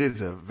 and it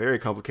is a very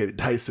complicated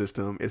dice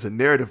system. It's a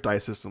narrative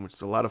dice system, which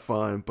is a lot of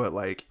fun, but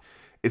like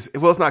it's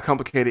not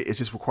complicated. It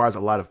just requires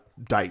a lot of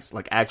dice,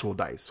 like actual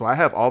dice. So I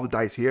have all the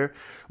dice here.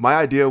 My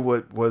idea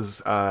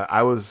was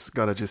I was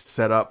gonna just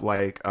set it up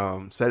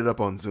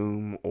on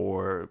Zoom,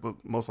 or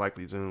most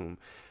likely Zoom,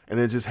 and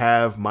then just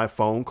have my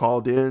phone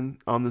called in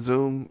on the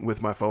Zoom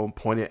with my phone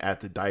pointed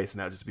at the dice, and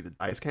that would just be the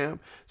dice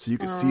cam, so you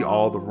could see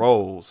all the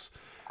rolls.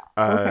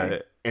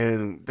 Okay.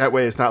 And that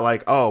way it's not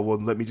like, oh, well,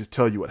 let me just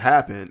tell you what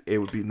happened. It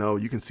would be, no,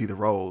 you can see the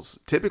rolls.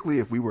 Typically,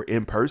 if we were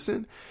in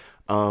person,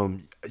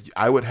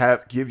 I would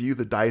give you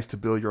the dice to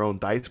build your own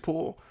dice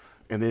pool,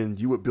 and then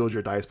you would build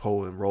your dice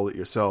pool and roll it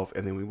yourself,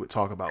 and then we would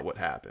talk about what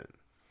happened.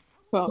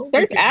 Well,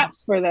 there's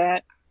apps for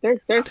that. There's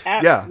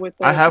apps. Yeah,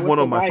 I have one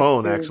on my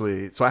phone,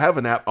 actually. So I have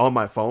an app on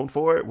my phone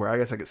for it, where I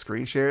guess I could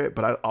screen share it,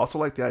 but I also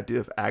like the idea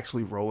of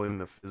actually rolling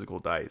the physical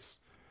dice.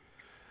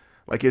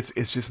 Like it's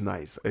just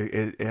nice.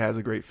 It has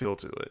a great feel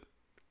to it,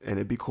 and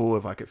it'd be cool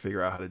if I could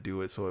figure out how to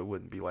do it so it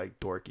wouldn't be like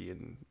dorky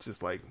and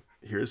just like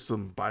here's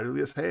some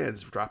bodiless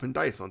hands dropping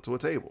dice onto a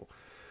table.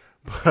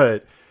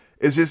 But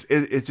it's just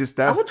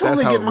that's how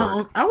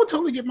I would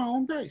totally get my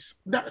own dice.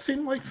 That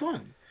seemed like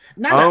fun.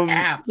 Not an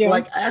app,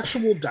 like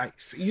actual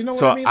dice. You know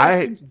what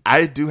I mean?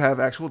 I do have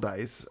actual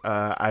dice.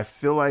 I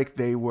feel like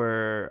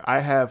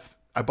I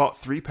bought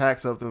 3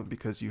 packs of them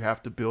because you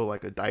have to build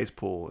like a dice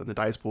pool, and the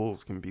dice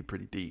pools can be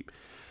pretty deep.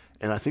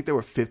 And I think they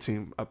were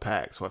 15 a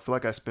pack, so I feel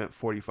like I spent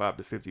 $45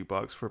 to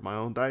 $50 for my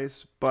own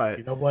dice. But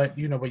you know what,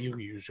 you can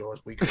use yours.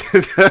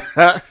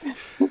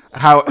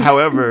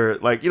 However,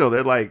 like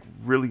they're like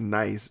really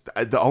nice.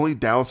 The only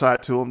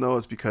downside to them though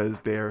is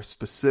because they're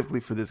specifically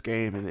for this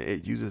game and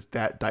it uses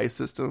that dice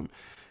system.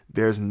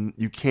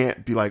 You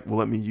can't be like, well,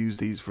 let me use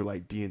these for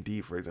like D&D,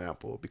 for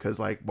example, because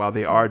like while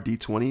they are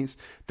D20s,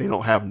 they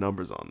don't have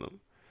numbers on them.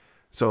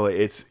 So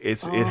it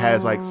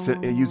has like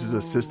it uses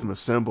a system of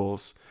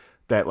symbols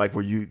that like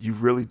where you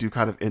really do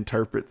kind of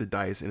interpret the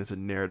dice, and it's a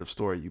narrative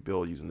story you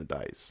build using the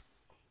dice.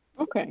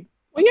 Okay.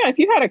 Well, yeah, if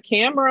you had a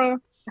camera,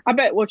 I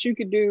bet what you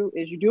could do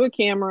is you do a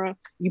camera,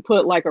 you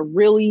put like a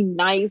really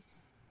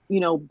nice,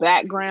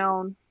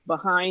 background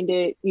behind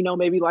it,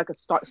 maybe like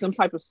some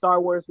type of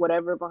Star Wars,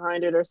 whatever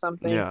behind it or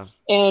something. Yeah.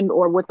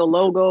 Or with the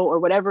logo or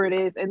whatever it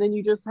is. And then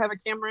you just have a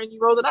camera and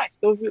you roll the dice.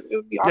 It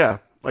would be awesome. Yeah.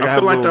 Like I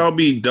feel like that would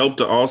be dope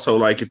to also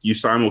like if you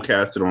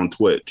simulcast it on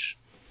Twitch.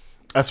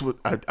 That's what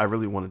I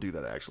really want to do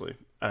that actually.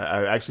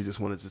 I actually just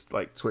want to just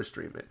like Twitch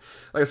stream it.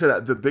 Like I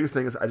said, the biggest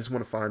thing is I just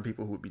want to find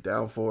people who would be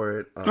down for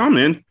it. I'm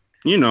in.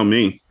 You know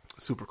me.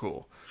 Super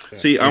cool. Yeah.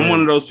 See, I'm one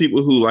of those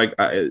people who like,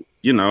 I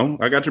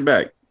got your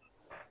back.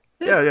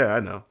 Yeah, I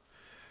know.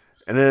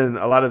 And then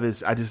a lot of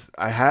this,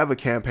 I have a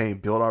campaign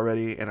built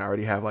already, and I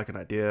already have like an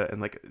idea,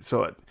 and like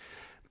so.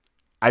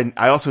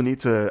 I also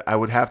I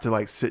would have to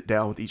like sit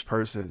down with each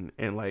person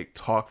and like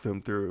talk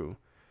them through.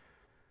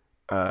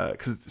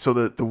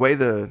 The way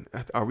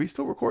are we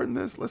still recording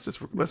this? Let's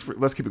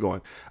keep it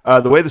going.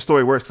 The way the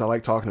story works, 'cause I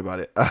like talking about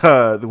it.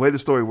 The way the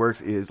story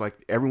works is like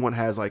everyone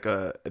has like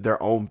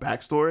their own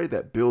backstory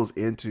that builds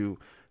into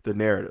the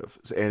narrative,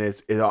 and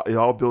it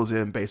all builds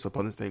in based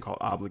upon this thing called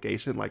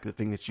obligation, like the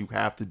thing that you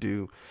have to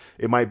do.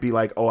 It might be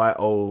like, oh, I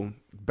owe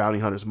bounty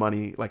hunters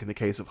money, like in the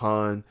case of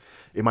Han.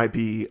 It might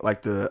be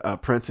like the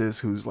princess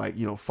who's like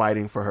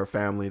fighting for her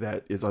family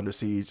that is under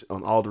siege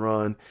on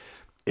Alderaan.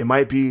 It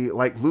might be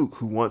like Luke,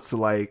 who wants to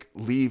like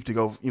leave to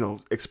go,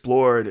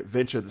 explore and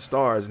adventure the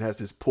stars, and has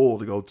this pull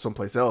to go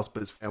someplace else,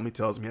 but his family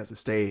tells him he has to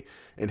stay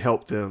and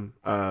help them,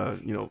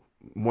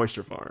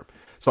 moisture farm.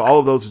 So all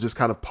of those are just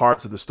kind of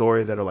parts of the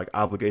story that are like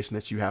obligation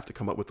that you have to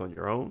come up with on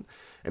your own.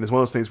 And it's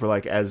one of those things where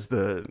like as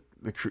the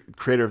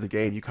creator of the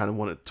game, you kind of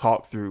want to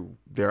talk through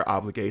their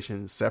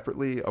obligations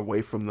separately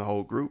away from the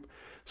whole group,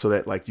 so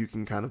that like you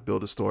can kind of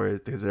build a story,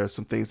 because there are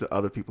some things that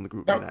other people in the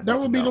group that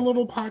would be the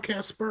little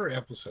podcast spur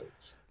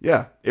episodes.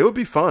 Yeah, it would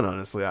be fun.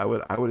 Honestly, I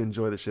would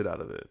enjoy the shit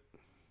out of it.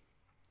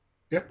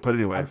 Yeah, but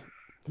anyway,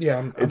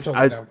 I'm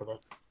totally down for that.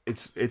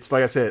 It's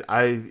like I said,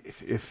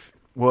 if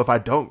I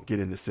don't get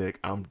into sick,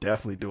 I'm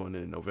definitely doing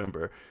it in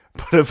November.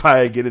 But if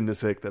I get into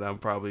sick, then I'm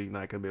probably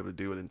not gonna be able to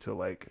do it until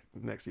like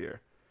next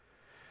year.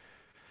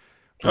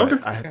 But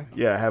okay.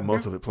 I have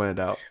most of it planned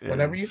out.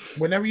 Whenever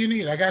you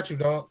need, I got you,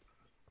 dog.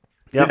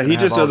 Yeah, he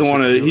just doesn't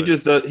want to. He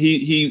just does.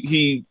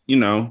 He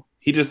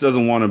just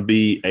doesn't want to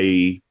be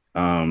a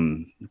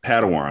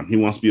Padawan. He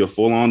wants to be a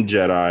full-on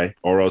Jedi,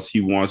 or else he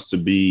wants to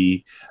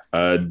be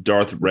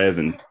Darth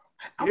Revan.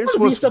 I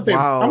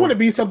want to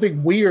be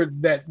something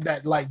weird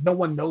that like no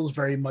one knows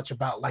very much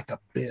about, like a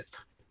Bith.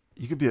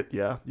 You could be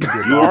you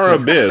are a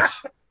Bith.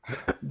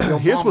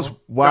 Here's what's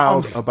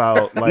wild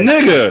about like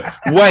nigga.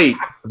 Wait,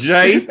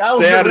 Jay,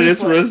 stay out of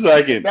this for a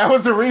second. That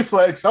was a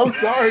reflex. I'm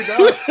sorry,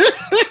 dog.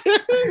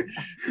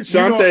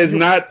 Shantae is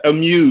not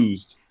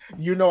amused.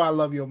 I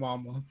love your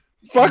mama.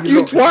 Fuck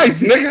you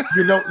twice, nigga.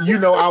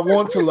 I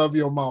want to love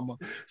your mama.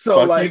 So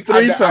fuck like you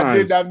 3 times. I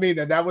did not mean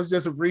that. That was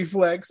just a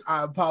reflex.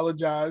 I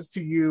apologize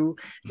to you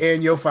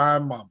and your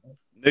fine mama.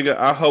 Nigga,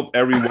 I hope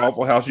every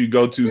Waffle House you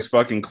go to is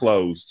fucking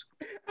closed.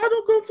 I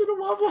don't go to the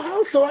Waffle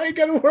House, so I ain't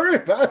gotta worry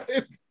about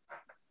it.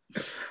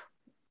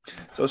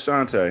 So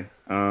Shantae,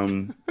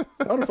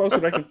 tell the folks where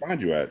they can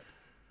find you at.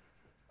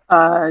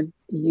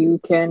 You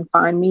can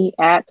find me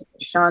at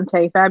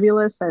Shantae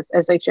Fabulous. That's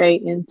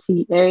SHANTA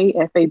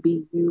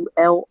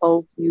FABULOUS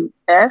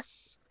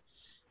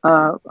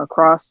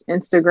across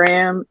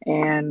Instagram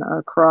and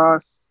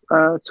across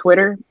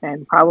Twitter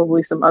and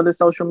probably some other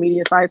social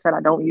media sites that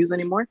I don't use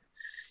anymore.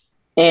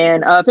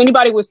 And if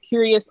anybody was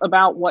curious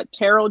about what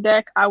tarot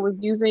deck I was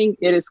using,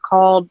 it is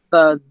called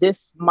the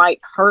This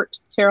Might Hurt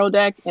tarot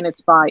deck, and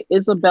it's by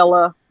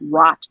Isabella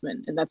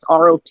Rotman, and that's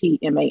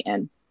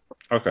ROTMAN.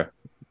 Okay.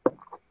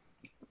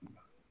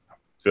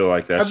 Feel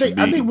like that.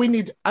 I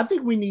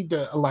think we need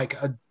to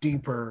like a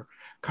deeper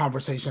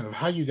conversation of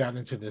how you got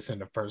into this in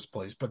the first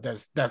place, but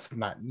that's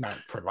not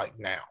for like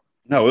now.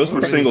 No, it was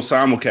for single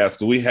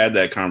simulcast. We had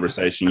that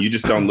conversation. You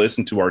just don't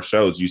listen to our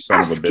shows, you son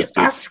of a biscuit.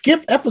 I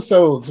skip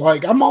episodes.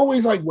 Like I'm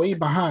always like way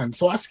behind,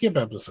 so I skip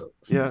episodes.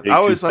 Yeah, I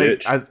always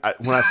like I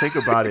when I think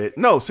about it.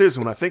 No,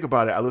 seriously, when I think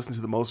about it, I listen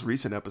to the most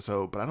recent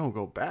episode, but I don't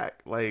go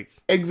back. Like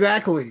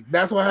exactly,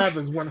 that's what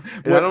happens when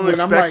I don't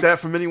expect that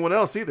from anyone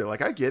else either.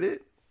 Like I get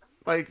it.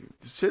 Like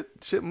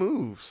shit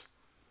moves.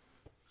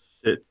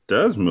 It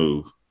does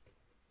move.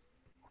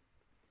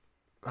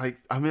 Like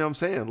I mean, I'm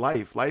saying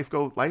life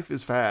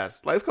is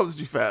fast. Life comes at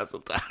you fast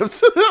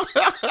sometimes.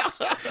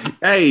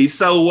 Hey,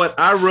 so what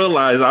I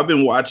realized, I've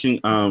been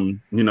watching.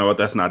 You know what?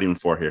 That's not even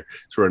for here.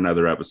 It's for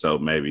another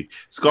episode, maybe.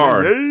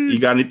 Scar, you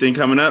got anything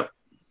coming up?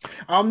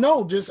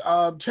 No, just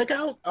check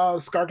out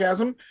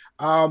Scarcasm.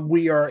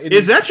 We are.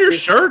 Is that your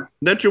shirt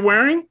that you're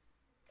wearing?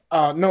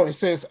 No, it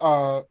says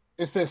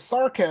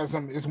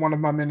sarcasm is one of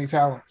my many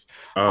talents.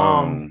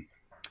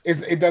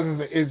 It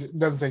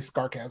doesn't say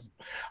Scarcasm.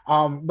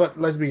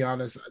 But let's be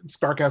honest,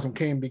 Scarcasm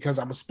came because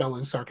I was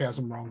spelling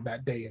sarcasm wrong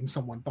that day and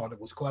someone thought it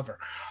was clever.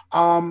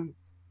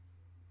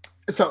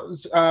 So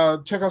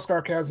check out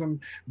Scarcasm.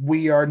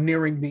 We are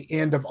nearing the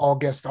end of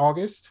August.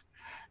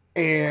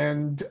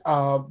 And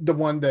the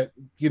one that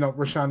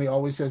Rashani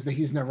always says that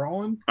he's never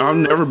on. I've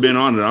never been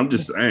on it. I'm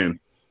just saying.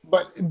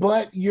 But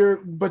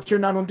you're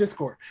not on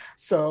Discord.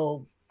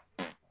 So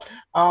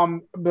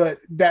but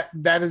that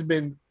has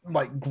been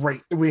like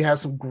great. We have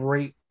some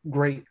great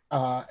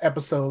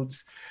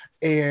episodes,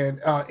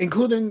 and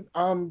including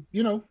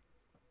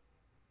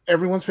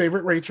everyone's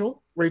favorite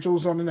Rachel. Rachel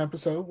was on an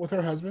episode with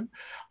her husband,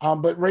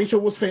 but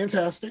Rachel was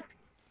fantastic.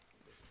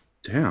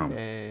 Damn,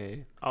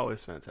 hey,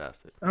 always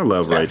fantastic. I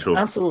love Rachel.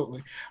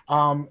 Absolutely.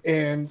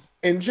 And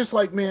just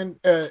like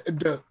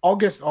the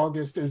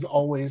August is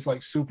always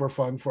like super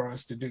fun for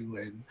us to do,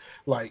 and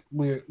like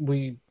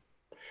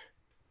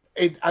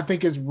I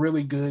think it's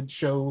really good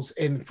shows,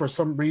 and for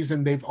some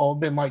reason they've all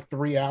been like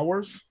 3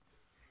 hours,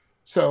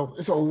 so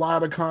it's a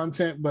lot of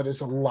content, but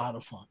it's a lot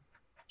of fun.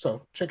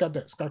 So check out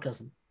that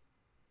Scarcasm.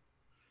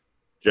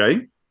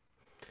 Jay,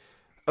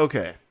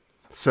 okay,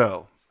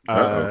 so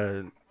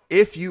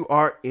if you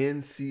are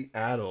in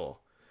Seattle,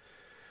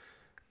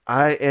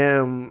 I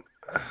am.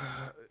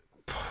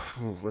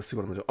 Let's see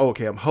what I'm doing. Oh,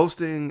 okay, I'm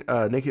hosting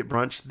Naked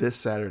Brunch this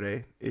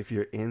Saturday. If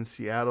you're in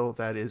Seattle,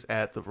 that is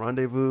at the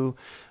Rendezvous.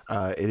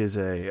 It is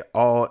a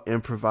all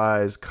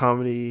improvised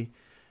comedy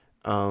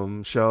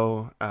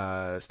show,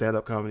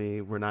 stand-up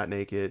comedy. We're not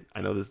naked.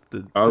 I know this.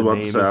 I was about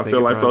to say, I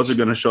feel like folks are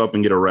going to show up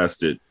and get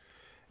arrested.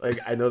 Like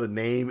I know the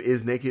name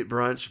is Naked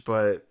Brunch,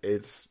 but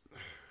it's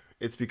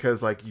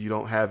because like you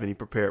don't have any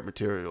prepared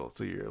material,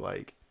 so you're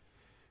like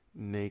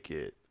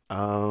naked.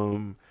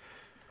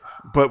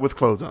 But with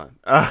clothes on.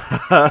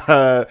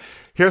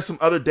 Here's some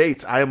other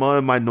dates. I am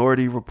on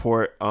Minority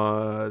Report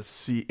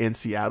in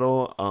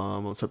Seattle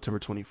on September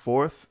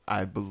 24th.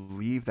 I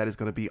believe that is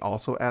going to be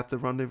also at the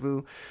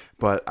Rendezvous,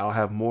 but I'll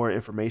have more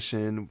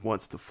information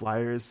once the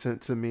flyer is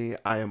sent to me.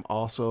 I am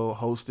also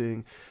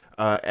hosting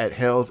at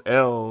Hell's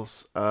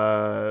L's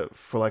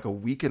for like a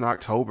week in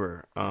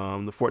October,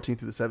 the 14th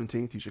through the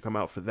 17th. You should come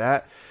out for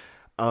that.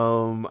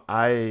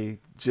 I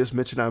just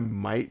mentioned I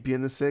might be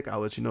in the sick. I'll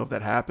let you know if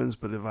that happens,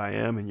 but if I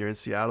am and you're in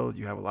Seattle,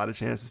 you have a lot of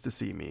chances to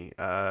see me.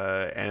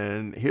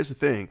 And here's the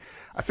thing.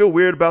 I feel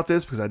weird about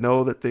this because I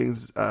know that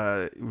things,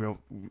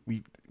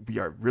 we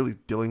are really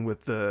dealing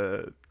with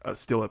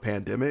still a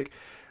pandemic.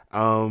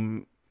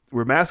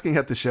 We're masking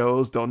at the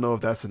shows. Don't know if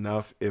that's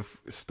enough.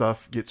 If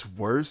stuff gets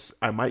worse,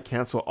 I might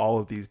cancel all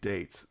of these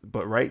dates.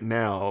 But right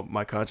now,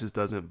 my conscience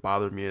doesn't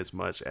bother me as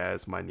much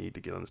as my need to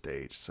get on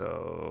stage.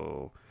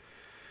 So...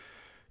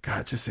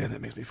 God, just saying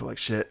that makes me feel like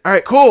shit. All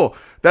right, cool.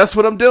 That's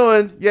what I'm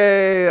doing.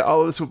 Yay.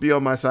 All of this will be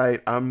on my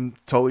site. I'm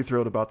totally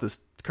thrilled about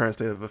this current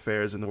state of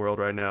affairs in the world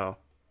right now.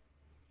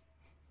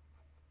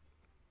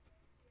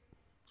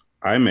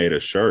 I made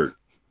a shirt.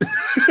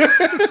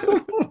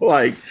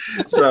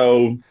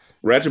 So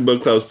Ratchet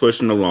Book Club's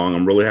pushing along.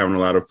 I'm really having a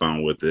lot of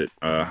fun with it.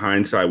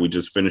 Hindsight, we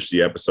just finished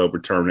the episode for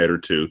Terminator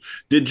 2.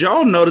 Did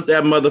y'all know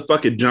that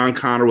motherfucking John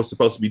Connor was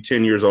supposed to be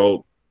 10 years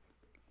old?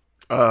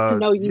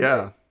 No,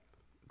 yeah.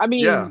 I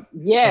mean,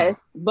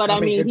 yes, but I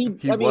mean,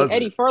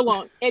 Eddie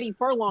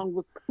Furlong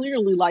was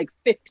clearly like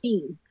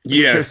 15.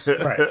 Yes,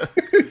 right.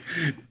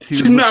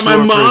 She's not my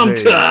mom,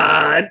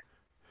 Todd.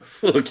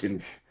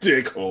 Fucking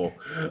dickhole.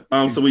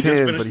 So we 10, just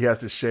finished, but he has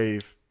to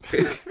shave.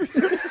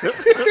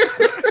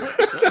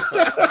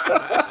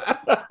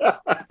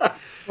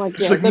 Like,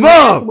 yeah, like,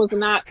 Mom,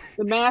 the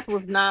math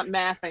was not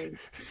mathing.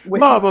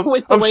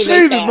 Mom, I'm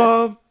shaving,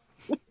 Mom.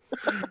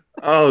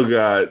 Oh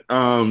God.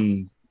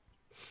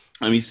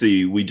 Let me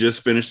see. We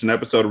just finished an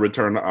episode of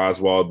Return to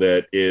Oswald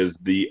that is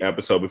the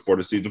episode before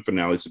the season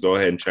finale, so go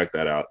ahead and check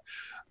that out.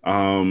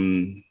 I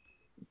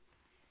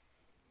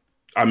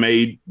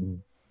made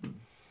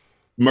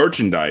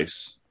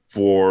merchandise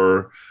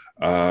for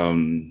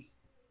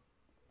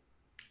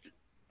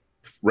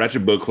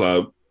Ratchet Book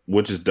Club,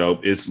 which is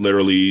dope. It's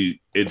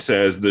literally, it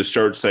says, the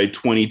shirts say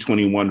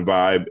 2021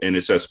 vibe, and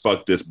it says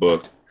fuck this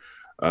book,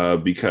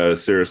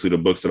 because seriously, the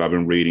books that I've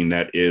been reading,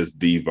 that is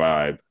the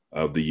vibe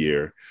of the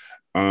year.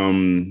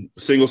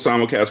 Single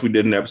simulcast. We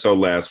did an episode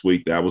last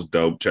week. That was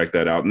dope. Check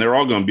that out. And they're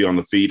all going to be on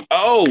the feed.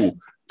 Oh,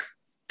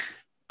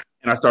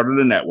 and I started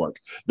a network.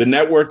 The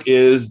network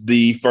is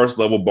the First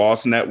Level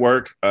Boss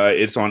Network.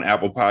 It's on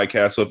Apple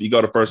Podcasts. So if you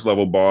go to First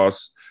Level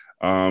Boss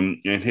and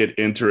hit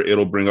enter,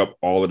 it'll bring up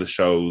all of the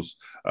shows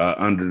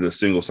under the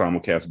Single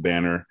Simulcast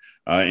banner,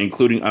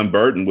 including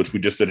Unburdened, which we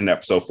just did an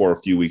episode for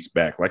a few weeks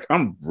back. Like,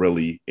 I'm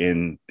really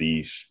in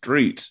these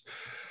streets.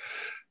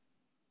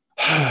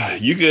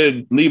 You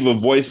could leave a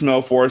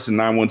voicemail for us at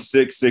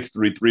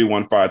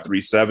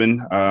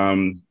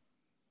 916-633-1537.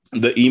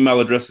 The email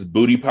address is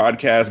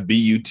bootypodcast,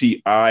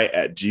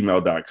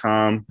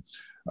 BUTI@gmail.com.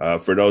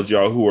 For those of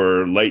y'all who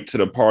are late to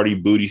the party,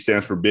 booty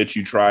stands for bitch,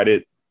 you tried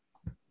it.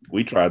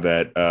 We tried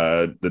that,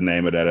 the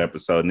name of that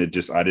episode, and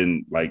I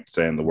didn't like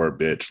saying the word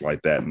bitch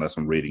like that unless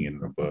I'm reading it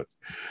in a book.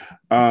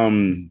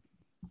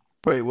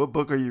 Wait, what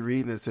book are you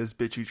reading that says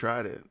bitch, you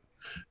tried it?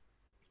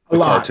 The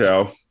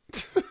Cartel.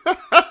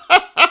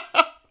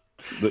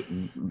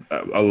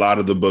 A lot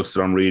of the books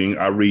that I'm reading,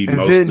 I read and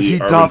mostly. And then he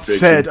doth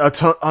said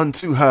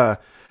unto her,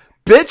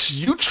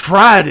 bitch, you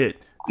tried it.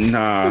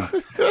 Nah.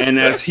 And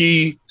as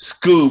he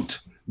scooped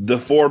the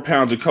 4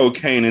 pounds of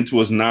cocaine into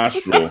his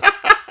nostril,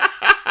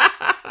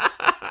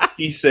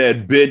 he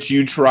said, bitch,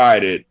 you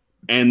tried it.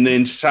 And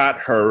then shot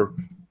her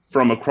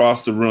from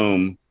across the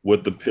room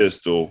with the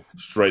pistol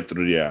straight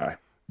through the eye.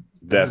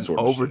 That sort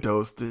of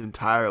overdosed shit.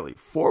 Entirely.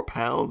 4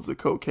 pounds of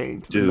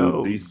cocaine to Dude, the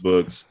nose. These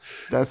books.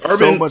 That's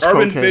so much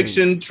cocaine. Urban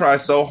fiction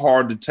tries so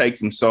hard to take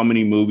from so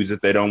many movies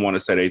that they don't want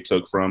to say they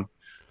took from.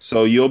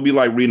 So you'll be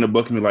like reading a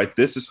book and be like,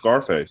 this is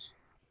Scarface.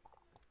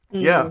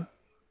 Yeah.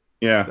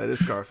 Yeah. That is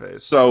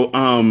Scarface. So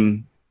let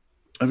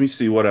me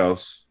see what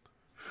else.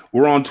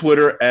 We're on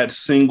Twitter at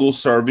Single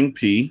Serving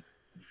P.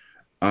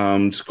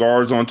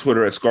 Scar's on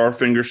Twitter at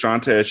Scarfinger.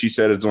 Shantae, as she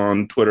said, is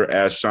on Twitter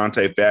as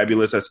Shantae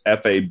Fabulous. That's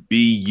Fabulous.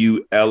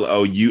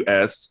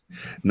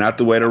 Not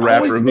the way the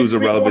rapper who's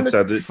irrelevant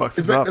says it.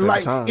 Fucks up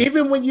every time.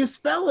 Even when you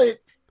spell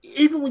it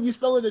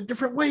a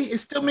different way, it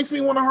still makes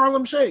me want to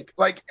Harlem Shake.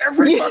 Like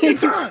every fucking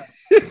time.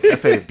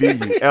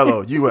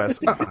 Fabulous.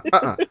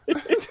 That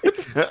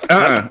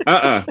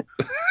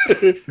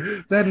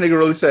nigga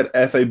really said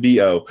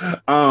Fabo.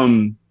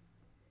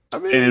 I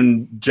mean,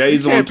 and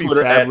Jay's on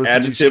Twitter at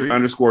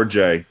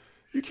adjective_J.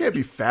 You can't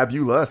be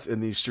fabulous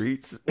in these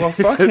streets. Well,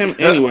 fuck him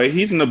anyway.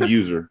 He's an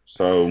abuser.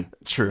 So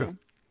true.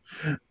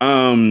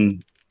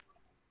 And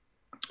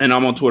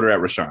I'm on Twitter at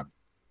Rashawn.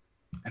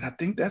 And I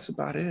think that's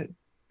about it.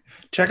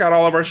 Check out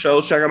all of our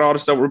shows. Check out all the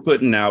stuff we're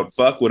putting out.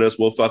 Fuck with us.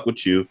 We'll fuck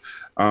with you.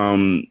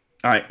 I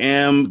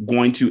am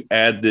going to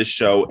add this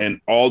show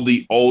and all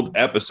the old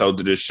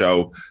episodes of this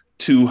show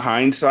to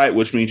Hindsight,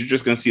 which means you're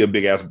just going to see a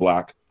big ass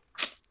block.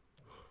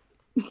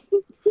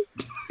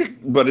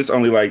 But it's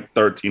only like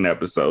 13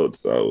 episodes,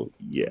 so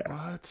yeah.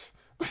 What?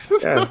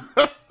 Yeah.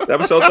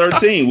 Episode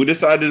 13. We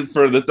decided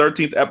for the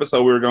 13th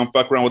episode we were gonna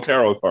fuck around with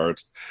tarot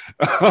cards.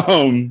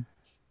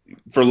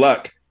 For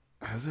luck.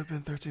 Has there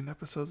been 13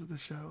 episodes of the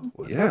show?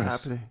 What is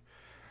happening?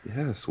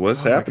 Yes,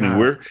 what's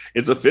happening?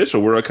 It's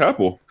official. We're a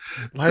couple.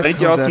 Life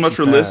Thank y'all so much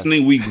for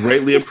listening. We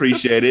greatly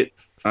appreciate it.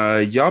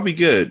 Y'all be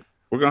good.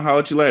 We're gonna holler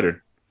at you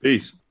later.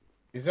 Peace.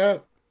 Peace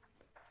out.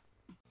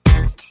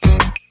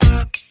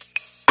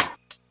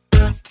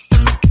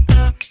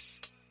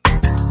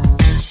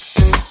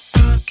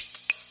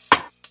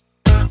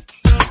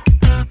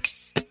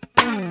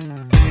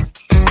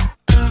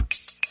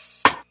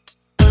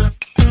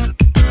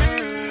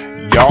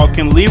 Y'all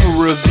can leave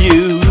a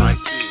review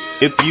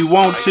if you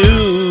want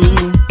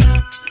to.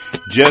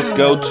 Just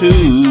go to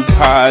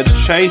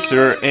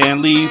Podchaser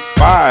and leave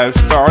 5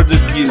 stars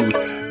if you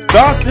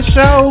thought the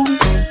show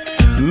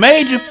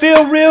made you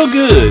feel real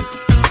good.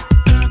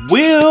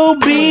 We'll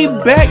be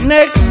back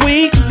next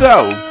week,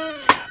 though.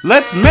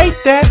 Let's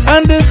make that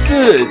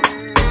understood.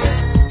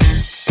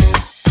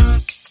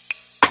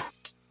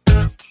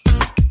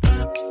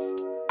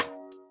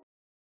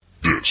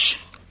 This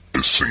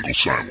is Single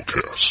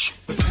Simulcast.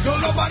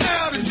 Don't know by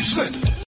now that you slip.